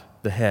about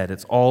the head.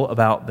 It's all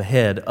about the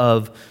head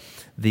of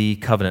the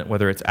covenant,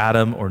 whether it's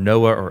Adam or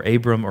Noah or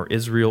Abram or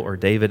Israel or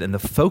David. And the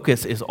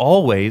focus is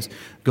always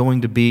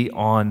going to be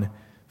on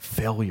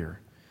failure.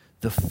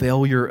 The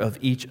failure of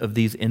each of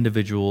these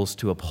individuals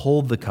to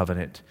uphold the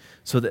covenant,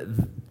 so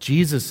that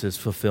Jesus'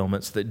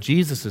 fulfillment, so that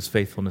Jesus'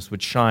 faithfulness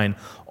would shine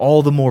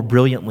all the more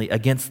brilliantly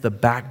against the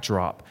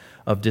backdrop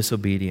of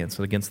disobedience,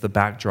 and against the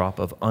backdrop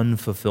of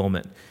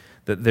unfulfillment.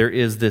 That there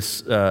is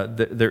this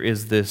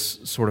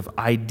sort of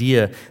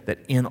idea that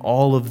in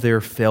all of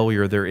their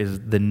failure, there is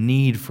the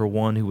need for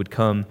one who would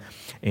come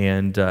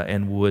and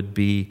would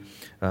be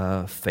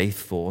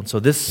faithful. And so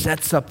this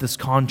sets up this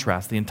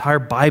contrast. The entire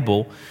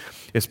Bible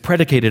is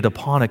predicated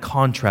upon a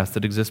contrast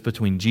that exists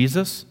between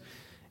Jesus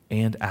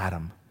and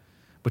Adam,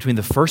 between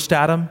the first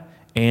Adam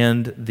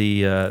and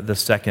the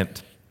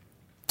second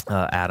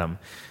Adam.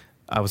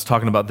 I was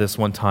talking about this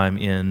one time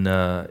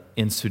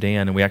in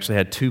Sudan, and we actually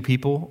had two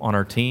people on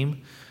our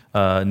team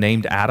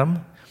named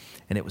Adam,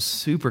 and it was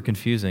super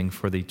confusing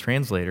for the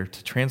translator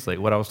to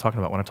translate what I was talking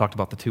about when I talked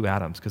about the two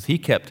Adams, because he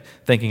kept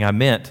thinking I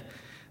meant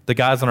the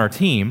guys on our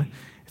team.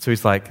 So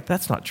he's like,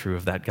 "That's not true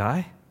of that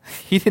guy.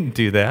 He didn't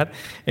do that."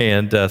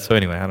 And so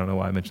anyway, I don't know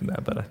why I mentioned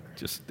that, but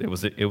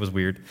it was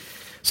weird.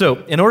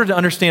 So in order to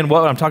understand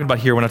what I'm talking about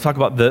here, when I talk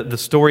about the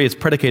story is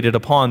predicated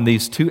upon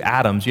these two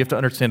Adams, you have to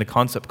understand a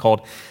concept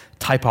called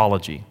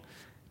typology.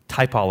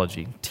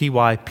 Typology,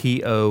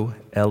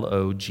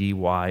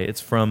 Typology.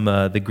 It's from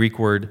the Greek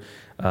word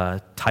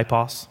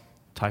typos,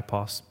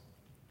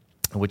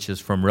 which is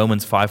from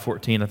Romans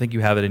 5:14. I think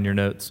you have it in your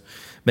notes,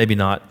 maybe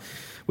not.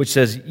 Which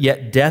says,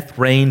 "Yet death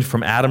reigned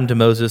from Adam to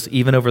Moses,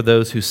 even over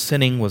those whose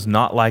sinning was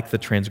not like the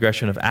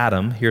transgression of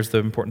Adam." Here's the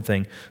important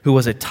thing: "Who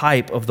was a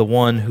type of the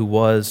one who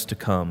was to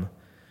come."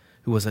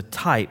 Who was a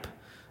type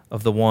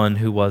of the one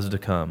who was to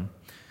come.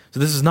 So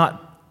this is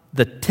not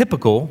the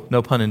typical,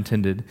 no pun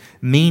intended,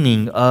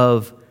 meaning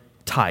of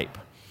type.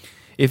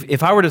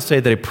 If I were to say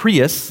that a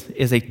Prius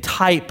is a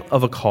type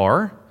of a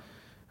car,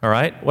 all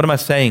right, what am I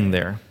saying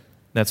there?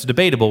 That's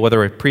debatable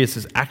whether a Prius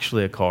is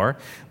actually a car.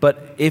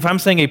 But if I'm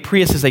saying a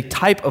Prius is a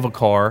type of a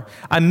car,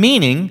 I'm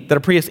meaning that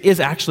a Prius is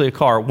actually a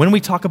car. When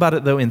we talk about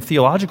it, though, in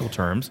theological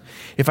terms,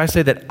 if I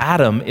say that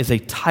Adam is a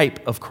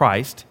type of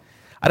Christ,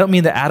 I don't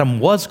mean that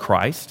Adam was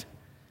Christ.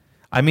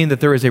 I mean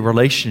that there is a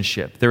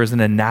relationship. There is an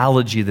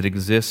analogy that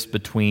exists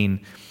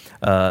between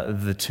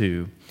the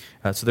two.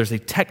 So there's a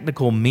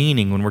technical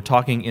meaning when we're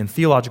talking in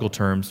theological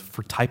terms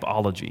for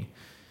typology.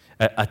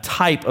 A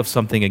type of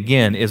something,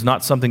 again, is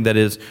not something that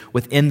is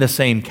within the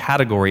same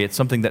category. It's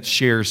something that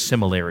shares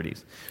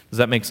similarities. Does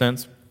that make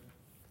sense?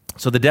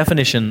 So the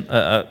definition,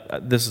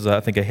 this is, I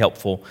think, a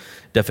helpful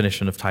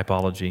definition of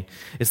typology.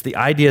 It's the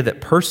idea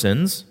that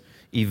persons,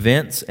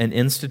 events, and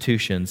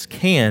institutions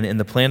can, in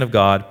the plan of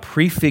God,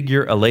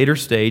 prefigure a later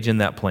stage in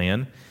that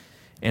plan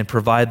and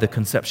provide the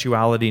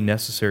conceptuality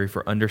necessary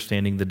for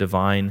understanding the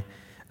divine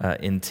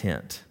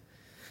intent.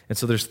 And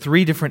so there's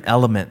three different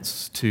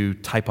elements to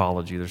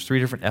typology. There's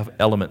three different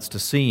elements to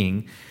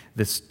seeing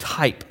this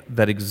type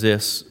that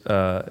exists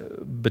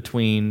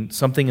between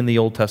something in the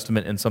Old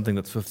Testament and something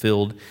that's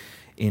fulfilled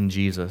in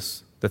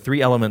Jesus. The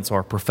three elements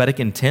are prophetic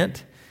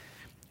intent.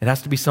 It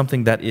has to be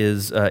something that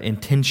is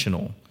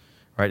intentional,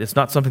 right? It's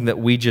not something that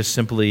we just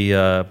simply,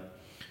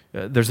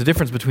 there's a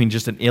difference between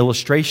just an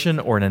illustration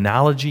or an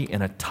analogy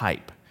and a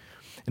type.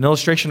 An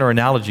illustration or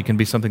analogy can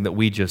be something that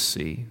we just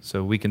see.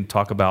 So we can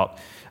talk about,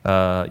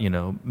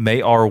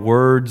 may our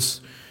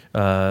words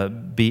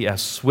be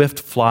as swift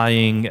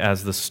flying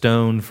as the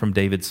stone from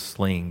David's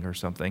sling or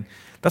something.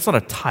 That's not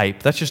a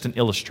type. That's just an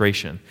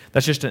illustration.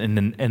 That's just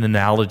an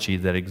analogy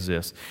that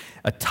exists.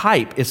 A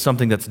type is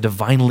something that's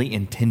divinely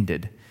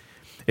intended.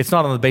 It's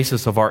not on the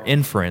basis of our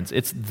inference.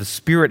 It's the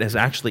Spirit has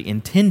actually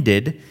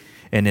intended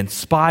and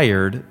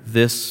inspired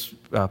this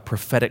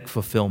prophetic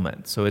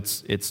fulfillment. So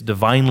it's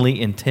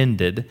divinely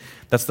intended.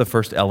 That's the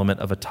first element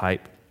of a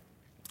type.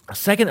 A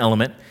second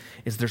element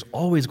is there's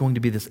always going to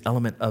be this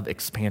element of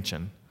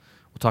expansion.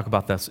 We'll talk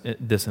about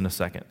this in a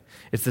second.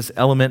 It's this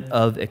element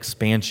of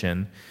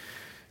expansion.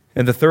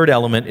 And the third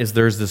element is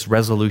there's this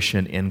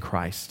resolution in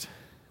Christ,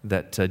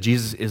 that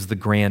Jesus is the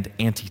grand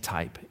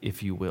antitype,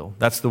 if you will.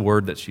 That's the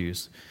word that's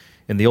used.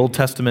 In the Old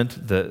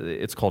Testament,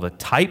 it's called a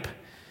type.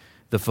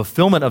 The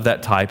fulfillment of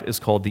that type is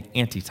called the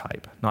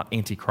antitype, not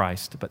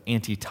antichrist, but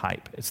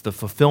antitype. It's the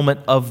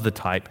fulfillment of the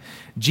type.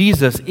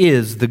 Jesus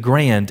is the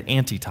grand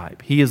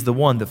antitype. He is the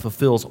one that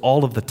fulfills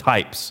all of the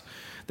types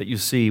that you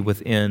see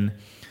within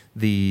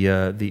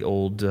the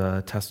Old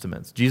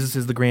Testament. Jesus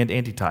is the grand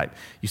antitype.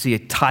 You see a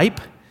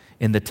type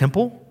in the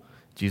temple.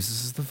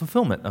 Jesus is the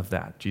fulfillment of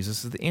that.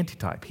 Jesus is the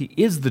antitype. He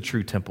is the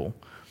true temple.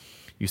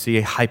 You see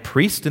a high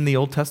priest in the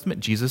Old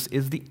Testament. Jesus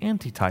is the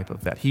antitype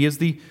of that. He is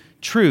the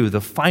true,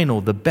 the final,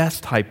 the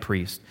best high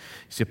priest.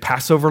 You see a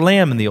Passover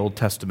lamb in the Old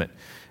Testament.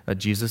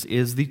 Jesus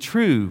is the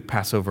true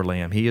Passover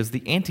lamb. He is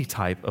the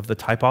antitype of the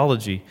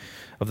typology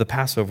of the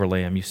Passover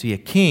lamb. You see a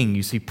king.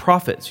 You see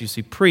prophets. You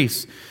see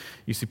priests.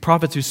 You see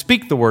prophets who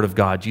speak the word of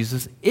God.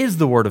 Jesus is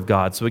the word of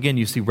God. So again,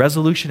 you see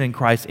resolution in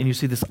Christ, and you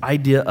see this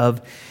idea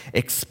of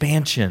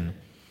expansion,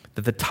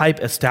 that the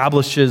type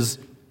establishes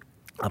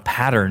a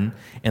pattern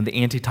and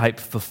the antitype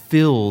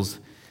fulfills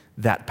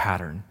that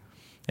pattern.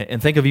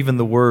 And think of even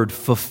the word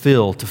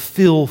fulfill, to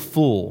fill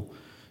full.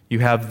 You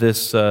have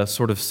this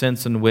sort of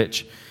sense in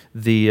which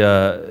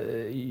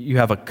you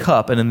have a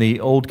cup, and in the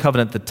Old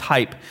Covenant, the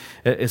type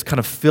is kind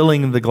of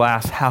filling the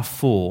glass half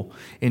full.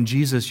 In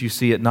Jesus, you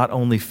see it not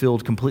only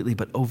filled completely,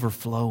 but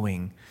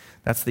overflowing.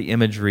 That's the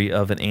imagery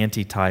of an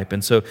antitype.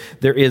 And so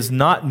there is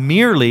not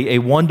merely a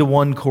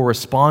one-to-one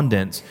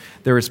correspondence.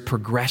 There is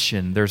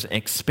progression. There's an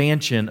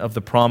expansion of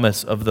the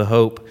promise of the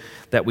hope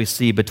that we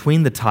see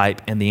between the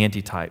type and the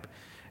antitype.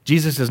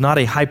 Jesus is not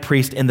a high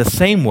priest in the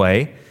same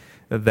way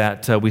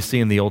that we see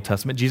in the Old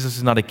Testament. Jesus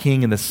is not a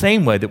king in the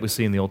same way that we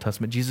see in the Old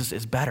Testament. Jesus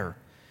is better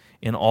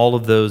in all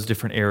of those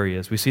different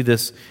areas. We see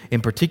this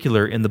in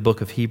particular in the book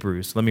of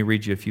Hebrews. Let me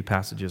read you a few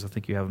passages. I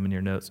think you have them in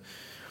your notes.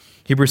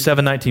 Hebrews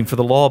 7:19, for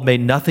the law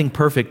made nothing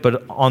perfect,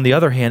 but on the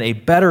other hand, a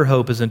better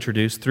hope is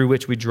introduced through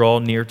which we draw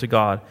near to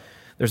God.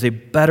 There's a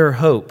better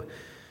hope.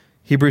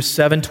 Hebrews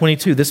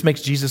 7:22, this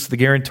makes Jesus the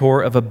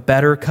guarantor of a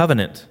better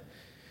covenant.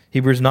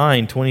 Hebrews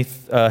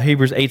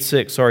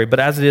 8:6, but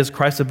as it is,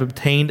 Christ has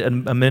obtained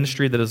a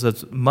ministry that is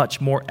as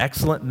much more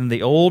excellent than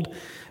the old,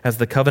 as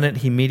the covenant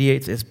he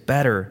mediates is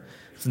better,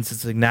 since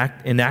it's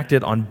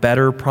enacted on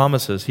better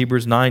promises.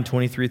 Hebrews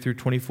 9:23 through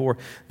 24,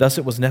 thus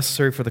it was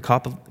necessary for the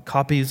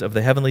copies of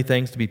the heavenly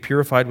things to be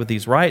purified with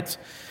these rites,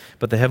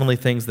 but the heavenly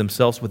things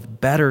themselves with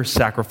better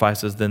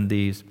sacrifices than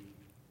these.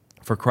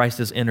 For Christ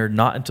has entered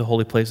not into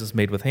holy places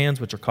made with hands,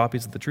 which are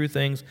copies of the true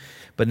things,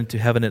 but into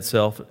heaven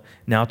itself,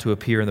 now to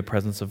appear in the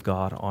presence of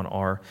God on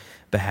our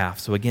behalf.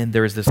 So again,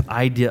 there is this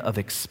idea of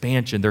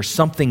expansion. There's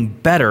something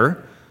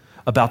better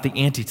about the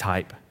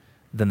antitype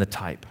than the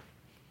type.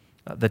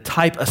 The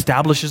type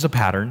establishes a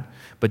pattern,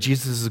 but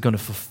Jesus is going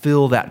to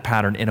fulfill that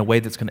pattern in a way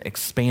that's going to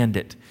expand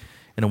it,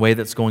 in a way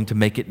that's going to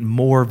make it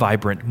more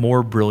vibrant,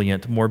 more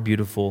brilliant, more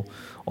beautiful,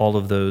 all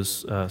of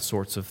those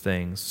sorts of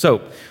things.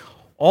 So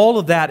all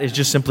of that is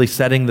just simply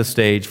setting the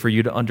stage for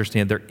you to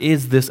understand there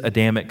is this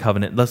Adamic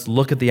covenant. Let's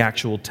look at the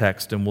actual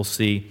text and we'll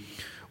see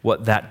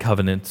what that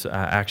covenant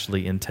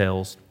actually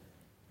entails.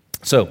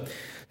 So,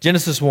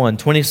 Genesis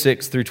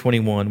 1:26 through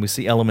 21, we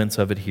see elements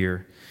of it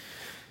here.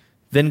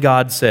 Then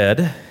God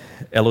said,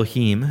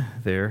 Elohim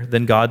there,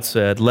 then God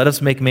said, let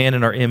us make man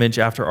in our image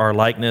after our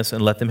likeness,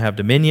 and let them have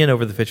dominion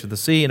over the fish of the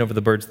sea, and over the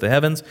birds of the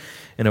heavens,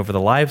 and over the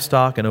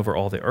livestock, and over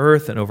all the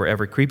earth, and over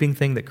every creeping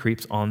thing that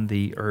creeps on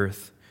the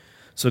earth.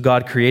 So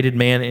God created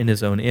man in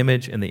his own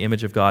image. In the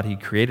image of God he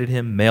created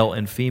him, male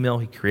and female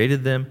he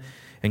created them,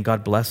 and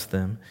God blessed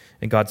them.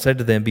 And God said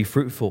to them, be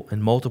fruitful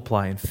and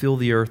multiply and fill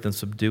the earth and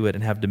subdue it,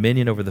 and have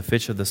dominion over the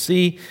fish of the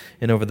sea,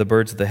 and over the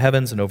birds of the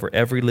heavens, and over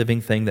every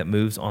living thing that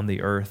moves on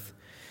the earth.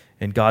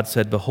 And God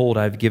said, behold,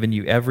 I have given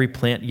you every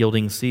plant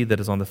yielding seed that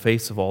is on the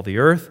face of all the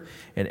earth,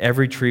 and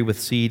every tree with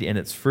seed in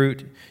its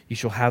fruit. You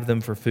shall have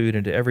them for food,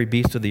 and to every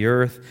beast of the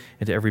earth,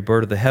 and to every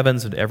bird of the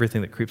heavens, and to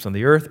everything that creeps on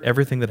the earth,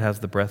 everything that has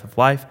the breath of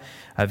life.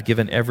 I have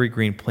given every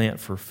green plant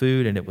for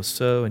food. And it was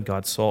so. And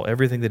God saw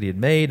everything that he had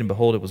made, and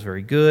behold, it was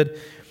very good.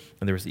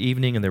 And there was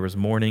evening, and there was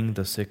morning,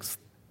 the sixth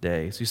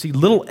day. So you see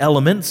little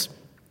elements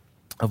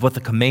of what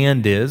the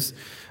command is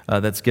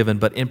that's given,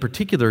 but in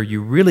particular,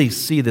 you really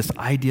see this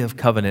idea of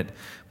covenant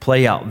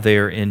play out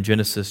there in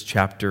Genesis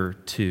chapter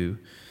 2,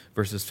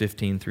 verses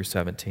 15 through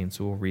 17.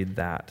 So we'll read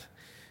that.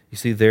 You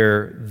see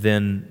there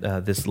then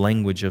this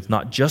language of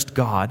not just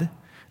God,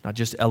 not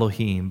just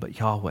Elohim, but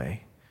Yahweh,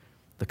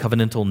 the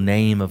covenantal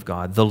name of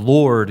God, the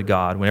Lord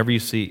God. Whenever you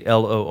see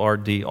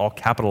L-O-R-D all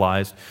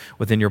capitalized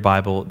within your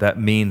Bible, that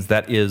means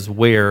that is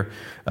where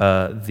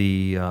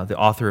the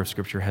author of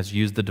Scripture has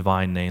used the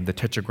divine name, the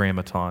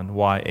Tetragrammaton,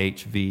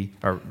 Y-H-V,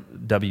 or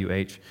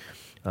W-H.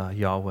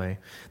 Yahweh.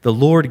 The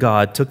Lord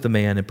God took the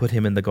man and put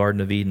him in the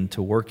Garden of Eden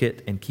to work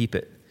it and keep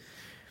it.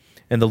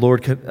 And the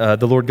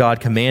Lord God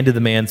commanded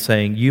the man,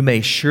 saying, "You may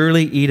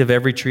surely eat of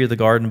every tree of the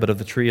garden, but of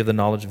the tree of the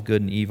knowledge of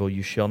good and evil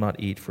you shall not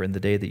eat, for in the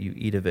day that you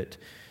eat of it,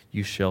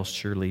 you shall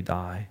surely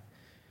die."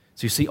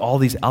 So you see all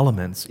these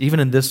elements, even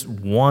in this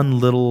one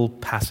little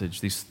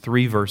passage, these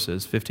three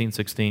verses, 15,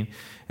 16,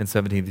 and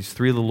 17, these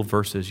three little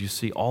verses, you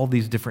see all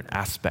these different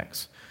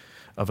aspects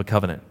of a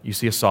covenant. You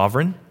see a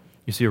sovereign,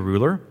 you see a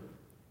ruler.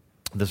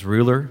 This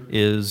ruler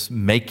is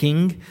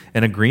making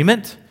an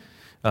agreement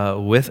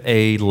with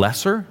a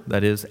lesser,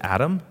 that is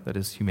Adam, that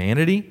is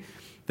humanity.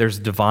 There's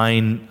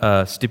divine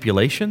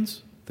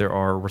stipulations. There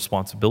are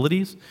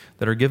responsibilities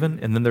that are given,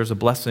 and then there's a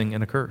blessing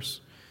and a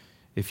curse.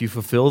 If you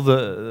fulfill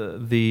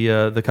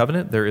the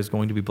covenant, there is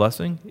going to be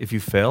blessing. If you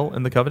fail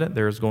in the covenant,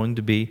 there is going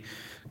to be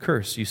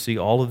curse. You see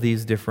all of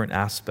these different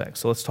aspects.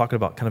 So let's talk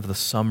about kind of the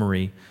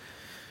summary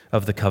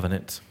of the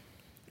covenant.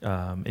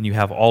 And you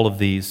have all of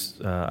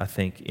these, I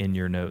think, in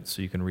your notes,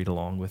 so you can read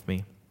along with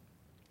me.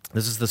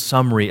 This is the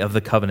summary of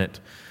the covenant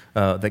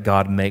that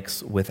God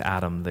makes with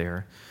Adam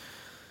there.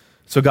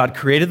 So God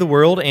created the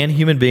world and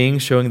human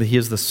beings, showing that he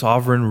is the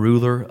sovereign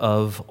ruler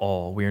of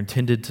all. We are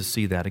intended to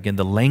see that. Again,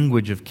 the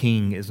language of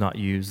king is not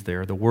used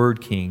there, the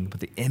word king, but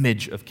the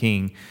image of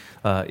king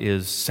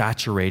is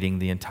saturating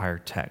the entire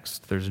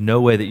text. There's no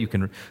way that you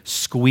can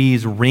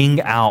wring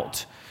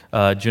out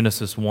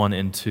Genesis 1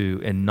 and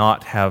 2 and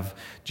not have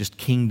just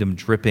kingdom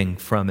dripping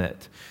from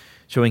it.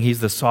 Showing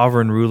he's the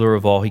sovereign ruler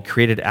of all. He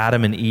created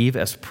Adam and Eve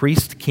as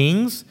priest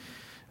kings.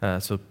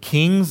 So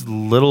kings,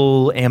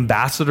 little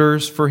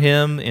ambassadors for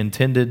him,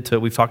 intended to,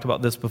 we've talked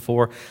about this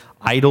before,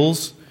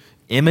 idols,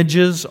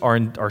 images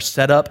are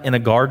set up in a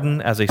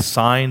garden as a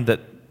sign that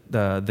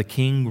the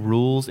king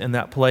rules in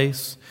that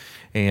place.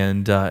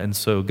 And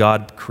so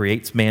God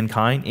creates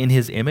mankind in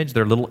his image.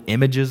 They're little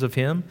images of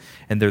him,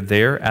 and they're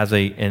there as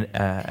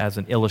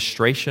an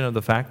illustration of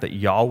the fact that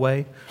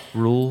Yahweh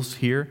rules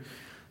here.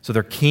 So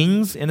they're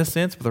kings in a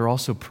sense, but they're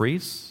also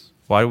priests.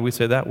 Why do we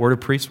say that? Where do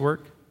priests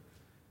work?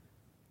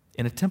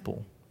 In a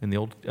temple. In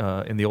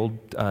the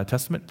Old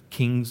Testament,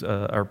 kings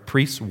or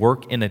priests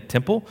work in a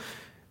temple.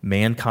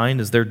 Mankind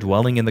is there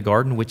dwelling in the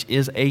garden, which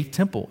is a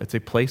temple. It's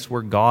a place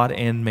where God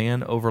and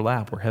man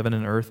overlap, where heaven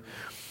and earth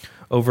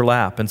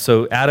overlap. And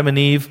so Adam and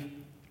Eve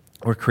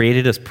were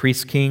created as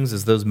priest kings,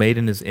 as those made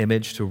in his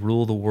image to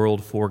rule the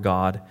world for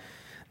God.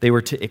 They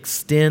were to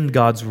extend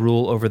God's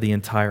rule over the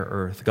entire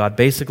earth. God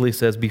basically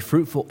says, be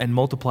fruitful and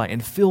multiply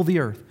and fill the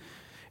earth.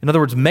 In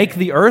other words, make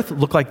the earth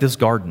look like this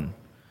garden,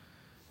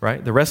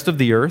 right? The rest of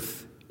the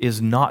earth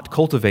is not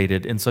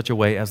cultivated in such a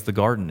way as the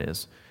garden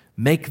is.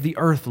 Make the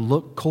earth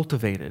look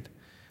cultivated.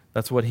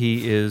 That's what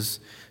he is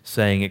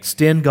saying.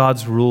 Extend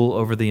God's rule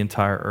over the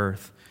entire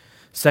earth.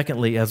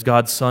 Secondly, as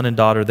God's son and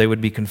daughter, they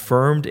would be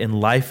confirmed in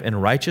life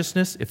and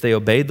righteousness if they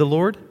obeyed the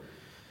Lord,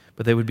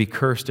 but they would be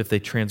cursed if they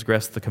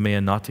transgressed the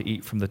command not to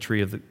eat from the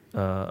tree of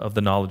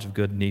the knowledge of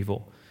good and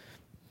evil.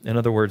 In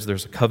other words,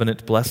 there's a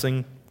covenant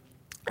blessing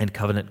and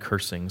covenant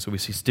cursing. So we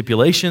see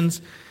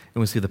stipulations and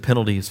we see the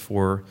penalties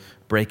for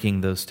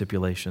breaking those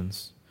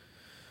stipulations.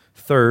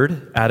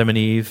 Third, Adam and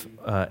Eve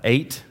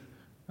ate.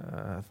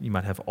 You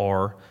might have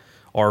R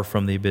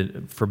from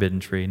the forbidden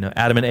tree. No,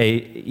 Adam and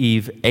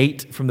Eve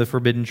ate from the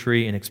forbidden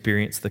tree and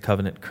experienced the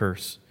covenant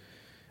curse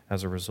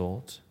as a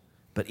result.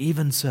 But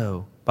even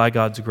so, by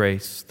God's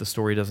grace, the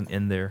story doesn't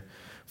end there.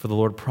 For the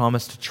Lord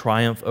promised to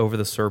triumph over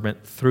the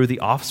serpent through the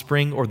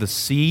offspring or the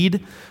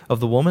seed of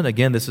the woman.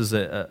 Again, this is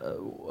a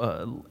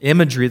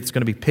imagery that's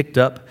going to be picked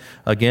up.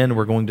 Again,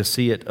 we're going to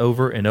see it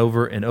over and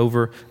over and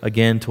over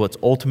again to its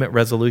ultimate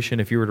resolution.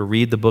 If you were to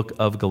read the book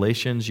of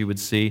Galatians, you would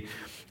see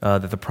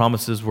that the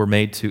promises were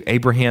made to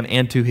Abraham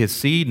and to his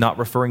seed, not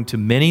referring to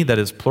many, that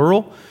is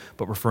plural,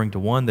 but referring to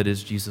one, that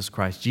is Jesus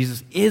Christ.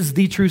 Jesus is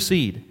the true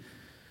seed.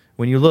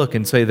 When you look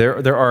and say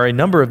there are a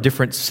number of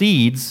different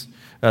seeds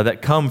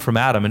that come from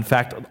Adam. In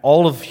fact,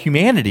 all of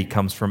humanity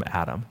comes from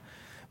Adam.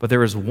 But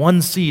there is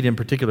one seed in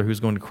particular who's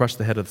going to crush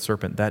the head of the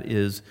serpent. That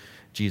is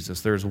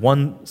Jesus. There is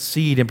one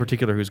seed in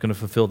particular who's going to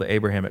fulfill the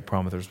Abrahamic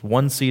promise. There's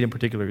one seed in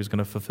particular who's going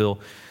to fulfill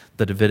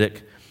the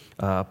Davidic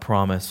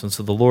promise. And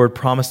so the Lord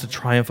promised to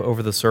triumph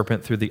over the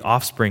serpent through the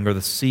offspring or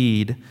the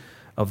seed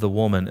of the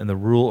woman. And the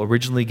rule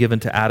originally given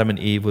to Adam and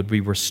Eve would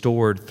be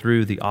restored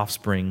through the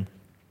offspring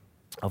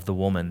of the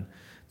woman,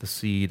 the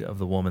seed of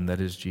the woman, that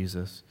is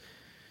Jesus.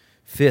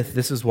 Fifth,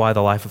 this is why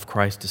the life of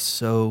Christ is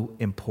so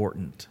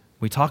important.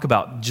 We talk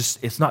about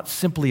it's not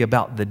simply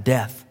about the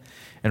death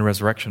and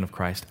resurrection of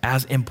Christ.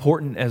 As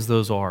important as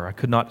those are, I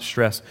could not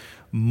stress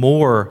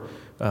more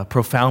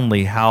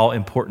profoundly how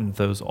important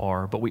those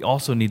are. But we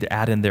also need to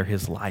add in there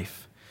his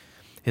life.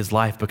 His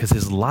life, because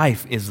his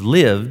life is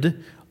lived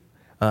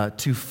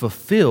to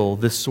fulfill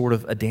this sort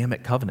of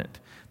Adamic covenant,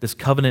 this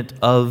covenant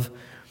of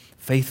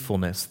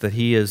faithfulness, that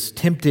he is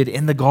tempted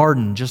in the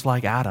garden just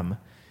like Adam,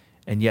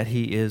 and yet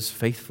he is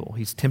faithful.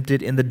 He's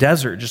tempted in the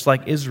desert just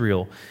like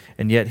Israel,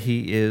 and yet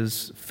he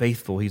is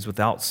faithful. He's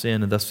without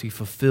sin, and thus he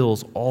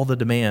fulfills all the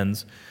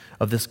demands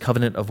of this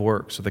covenant of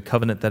works, or the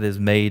covenant that is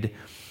made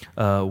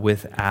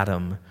with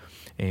Adam.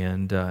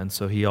 And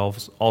so he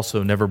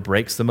also never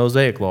breaks the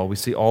Mosaic law. We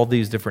see all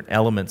these different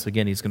elements.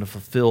 Again, he's going to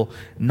fulfill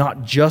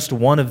not just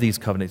one of these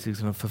covenants.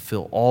 He's going to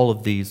fulfill all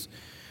of these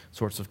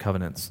sorts of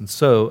covenants. And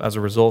so, as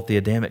a result, the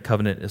Adamic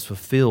covenant is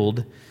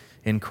fulfilled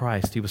in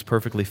Christ. He was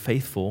perfectly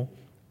faithful,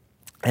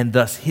 and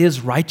thus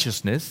his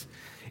righteousness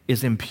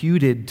is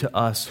imputed to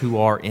us who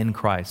are in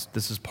Christ.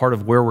 This is part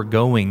of where we're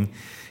going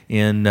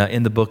in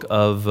the book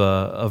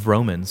of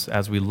Romans,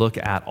 as we look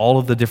at all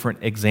of the different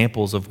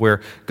examples of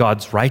where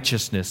God's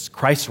righteousness,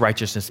 Christ's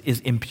righteousness,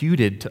 is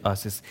imputed to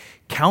us. It's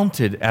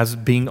counted as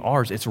being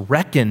ours. It's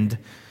reckoned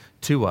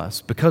to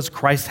us because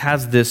Christ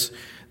has this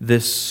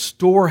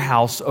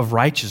storehouse of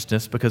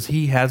righteousness because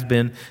he has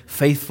been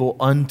faithful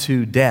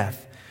unto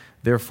death.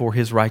 Therefore,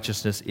 his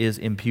righteousness is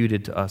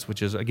imputed to us,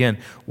 which is, again,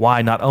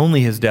 why not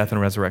only his death and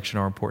resurrection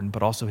are important,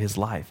 but also his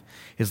life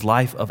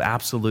of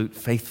absolute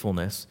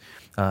faithfulness,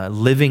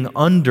 living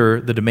under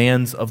the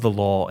demands of the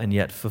law and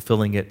yet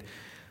fulfilling it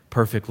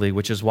perfectly,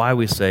 which is why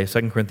we say,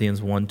 2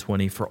 Corinthians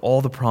 1:20, for all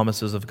the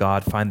promises of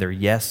God find their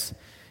yes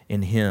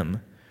in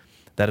him.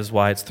 That is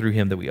why it's through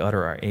him that we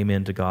utter our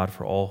amen to God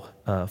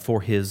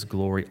for his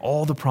glory.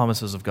 All the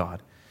promises of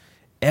God,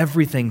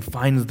 everything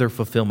finds their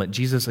fulfillment.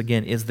 Jesus,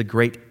 again, is the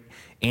great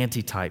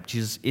antitype.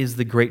 Jesus is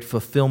the great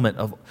fulfillment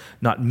of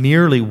not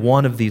merely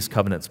one of these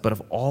covenants, but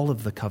of all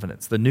of the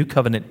covenants. The new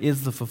covenant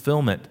is the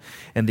fulfillment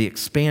and the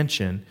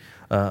expansion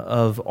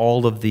of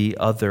all of the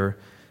other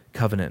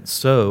covenants.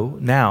 So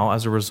now,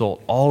 as a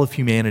result, all of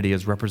humanity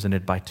is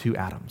represented by two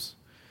Adams.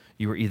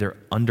 You are either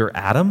under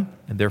Adam,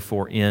 and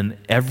therefore in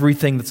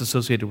everything that's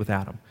associated with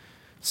Adam,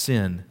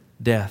 sin,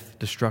 death,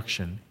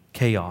 destruction,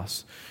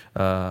 chaos,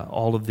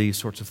 all of these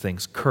sorts of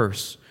things,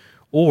 curse,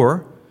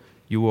 or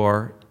you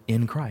are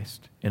in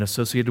Christ and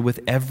associated with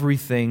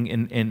everything,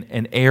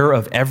 and heir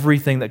of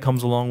everything that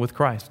comes along with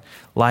Christ.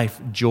 Life,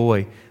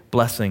 joy,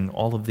 blessing,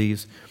 all of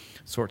these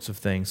sorts of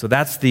things. So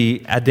that's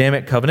the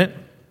Adamic covenant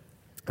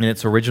in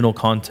its original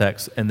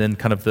context, and then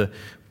kind of the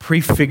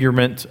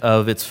prefigurement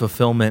of its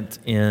fulfillment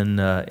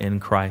in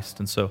Christ.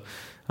 And so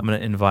I'm going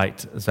to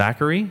invite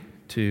Zachary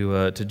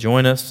to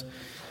join us.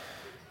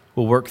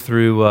 We'll work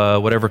through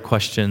whatever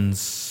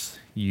questions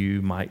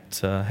you might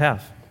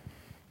have.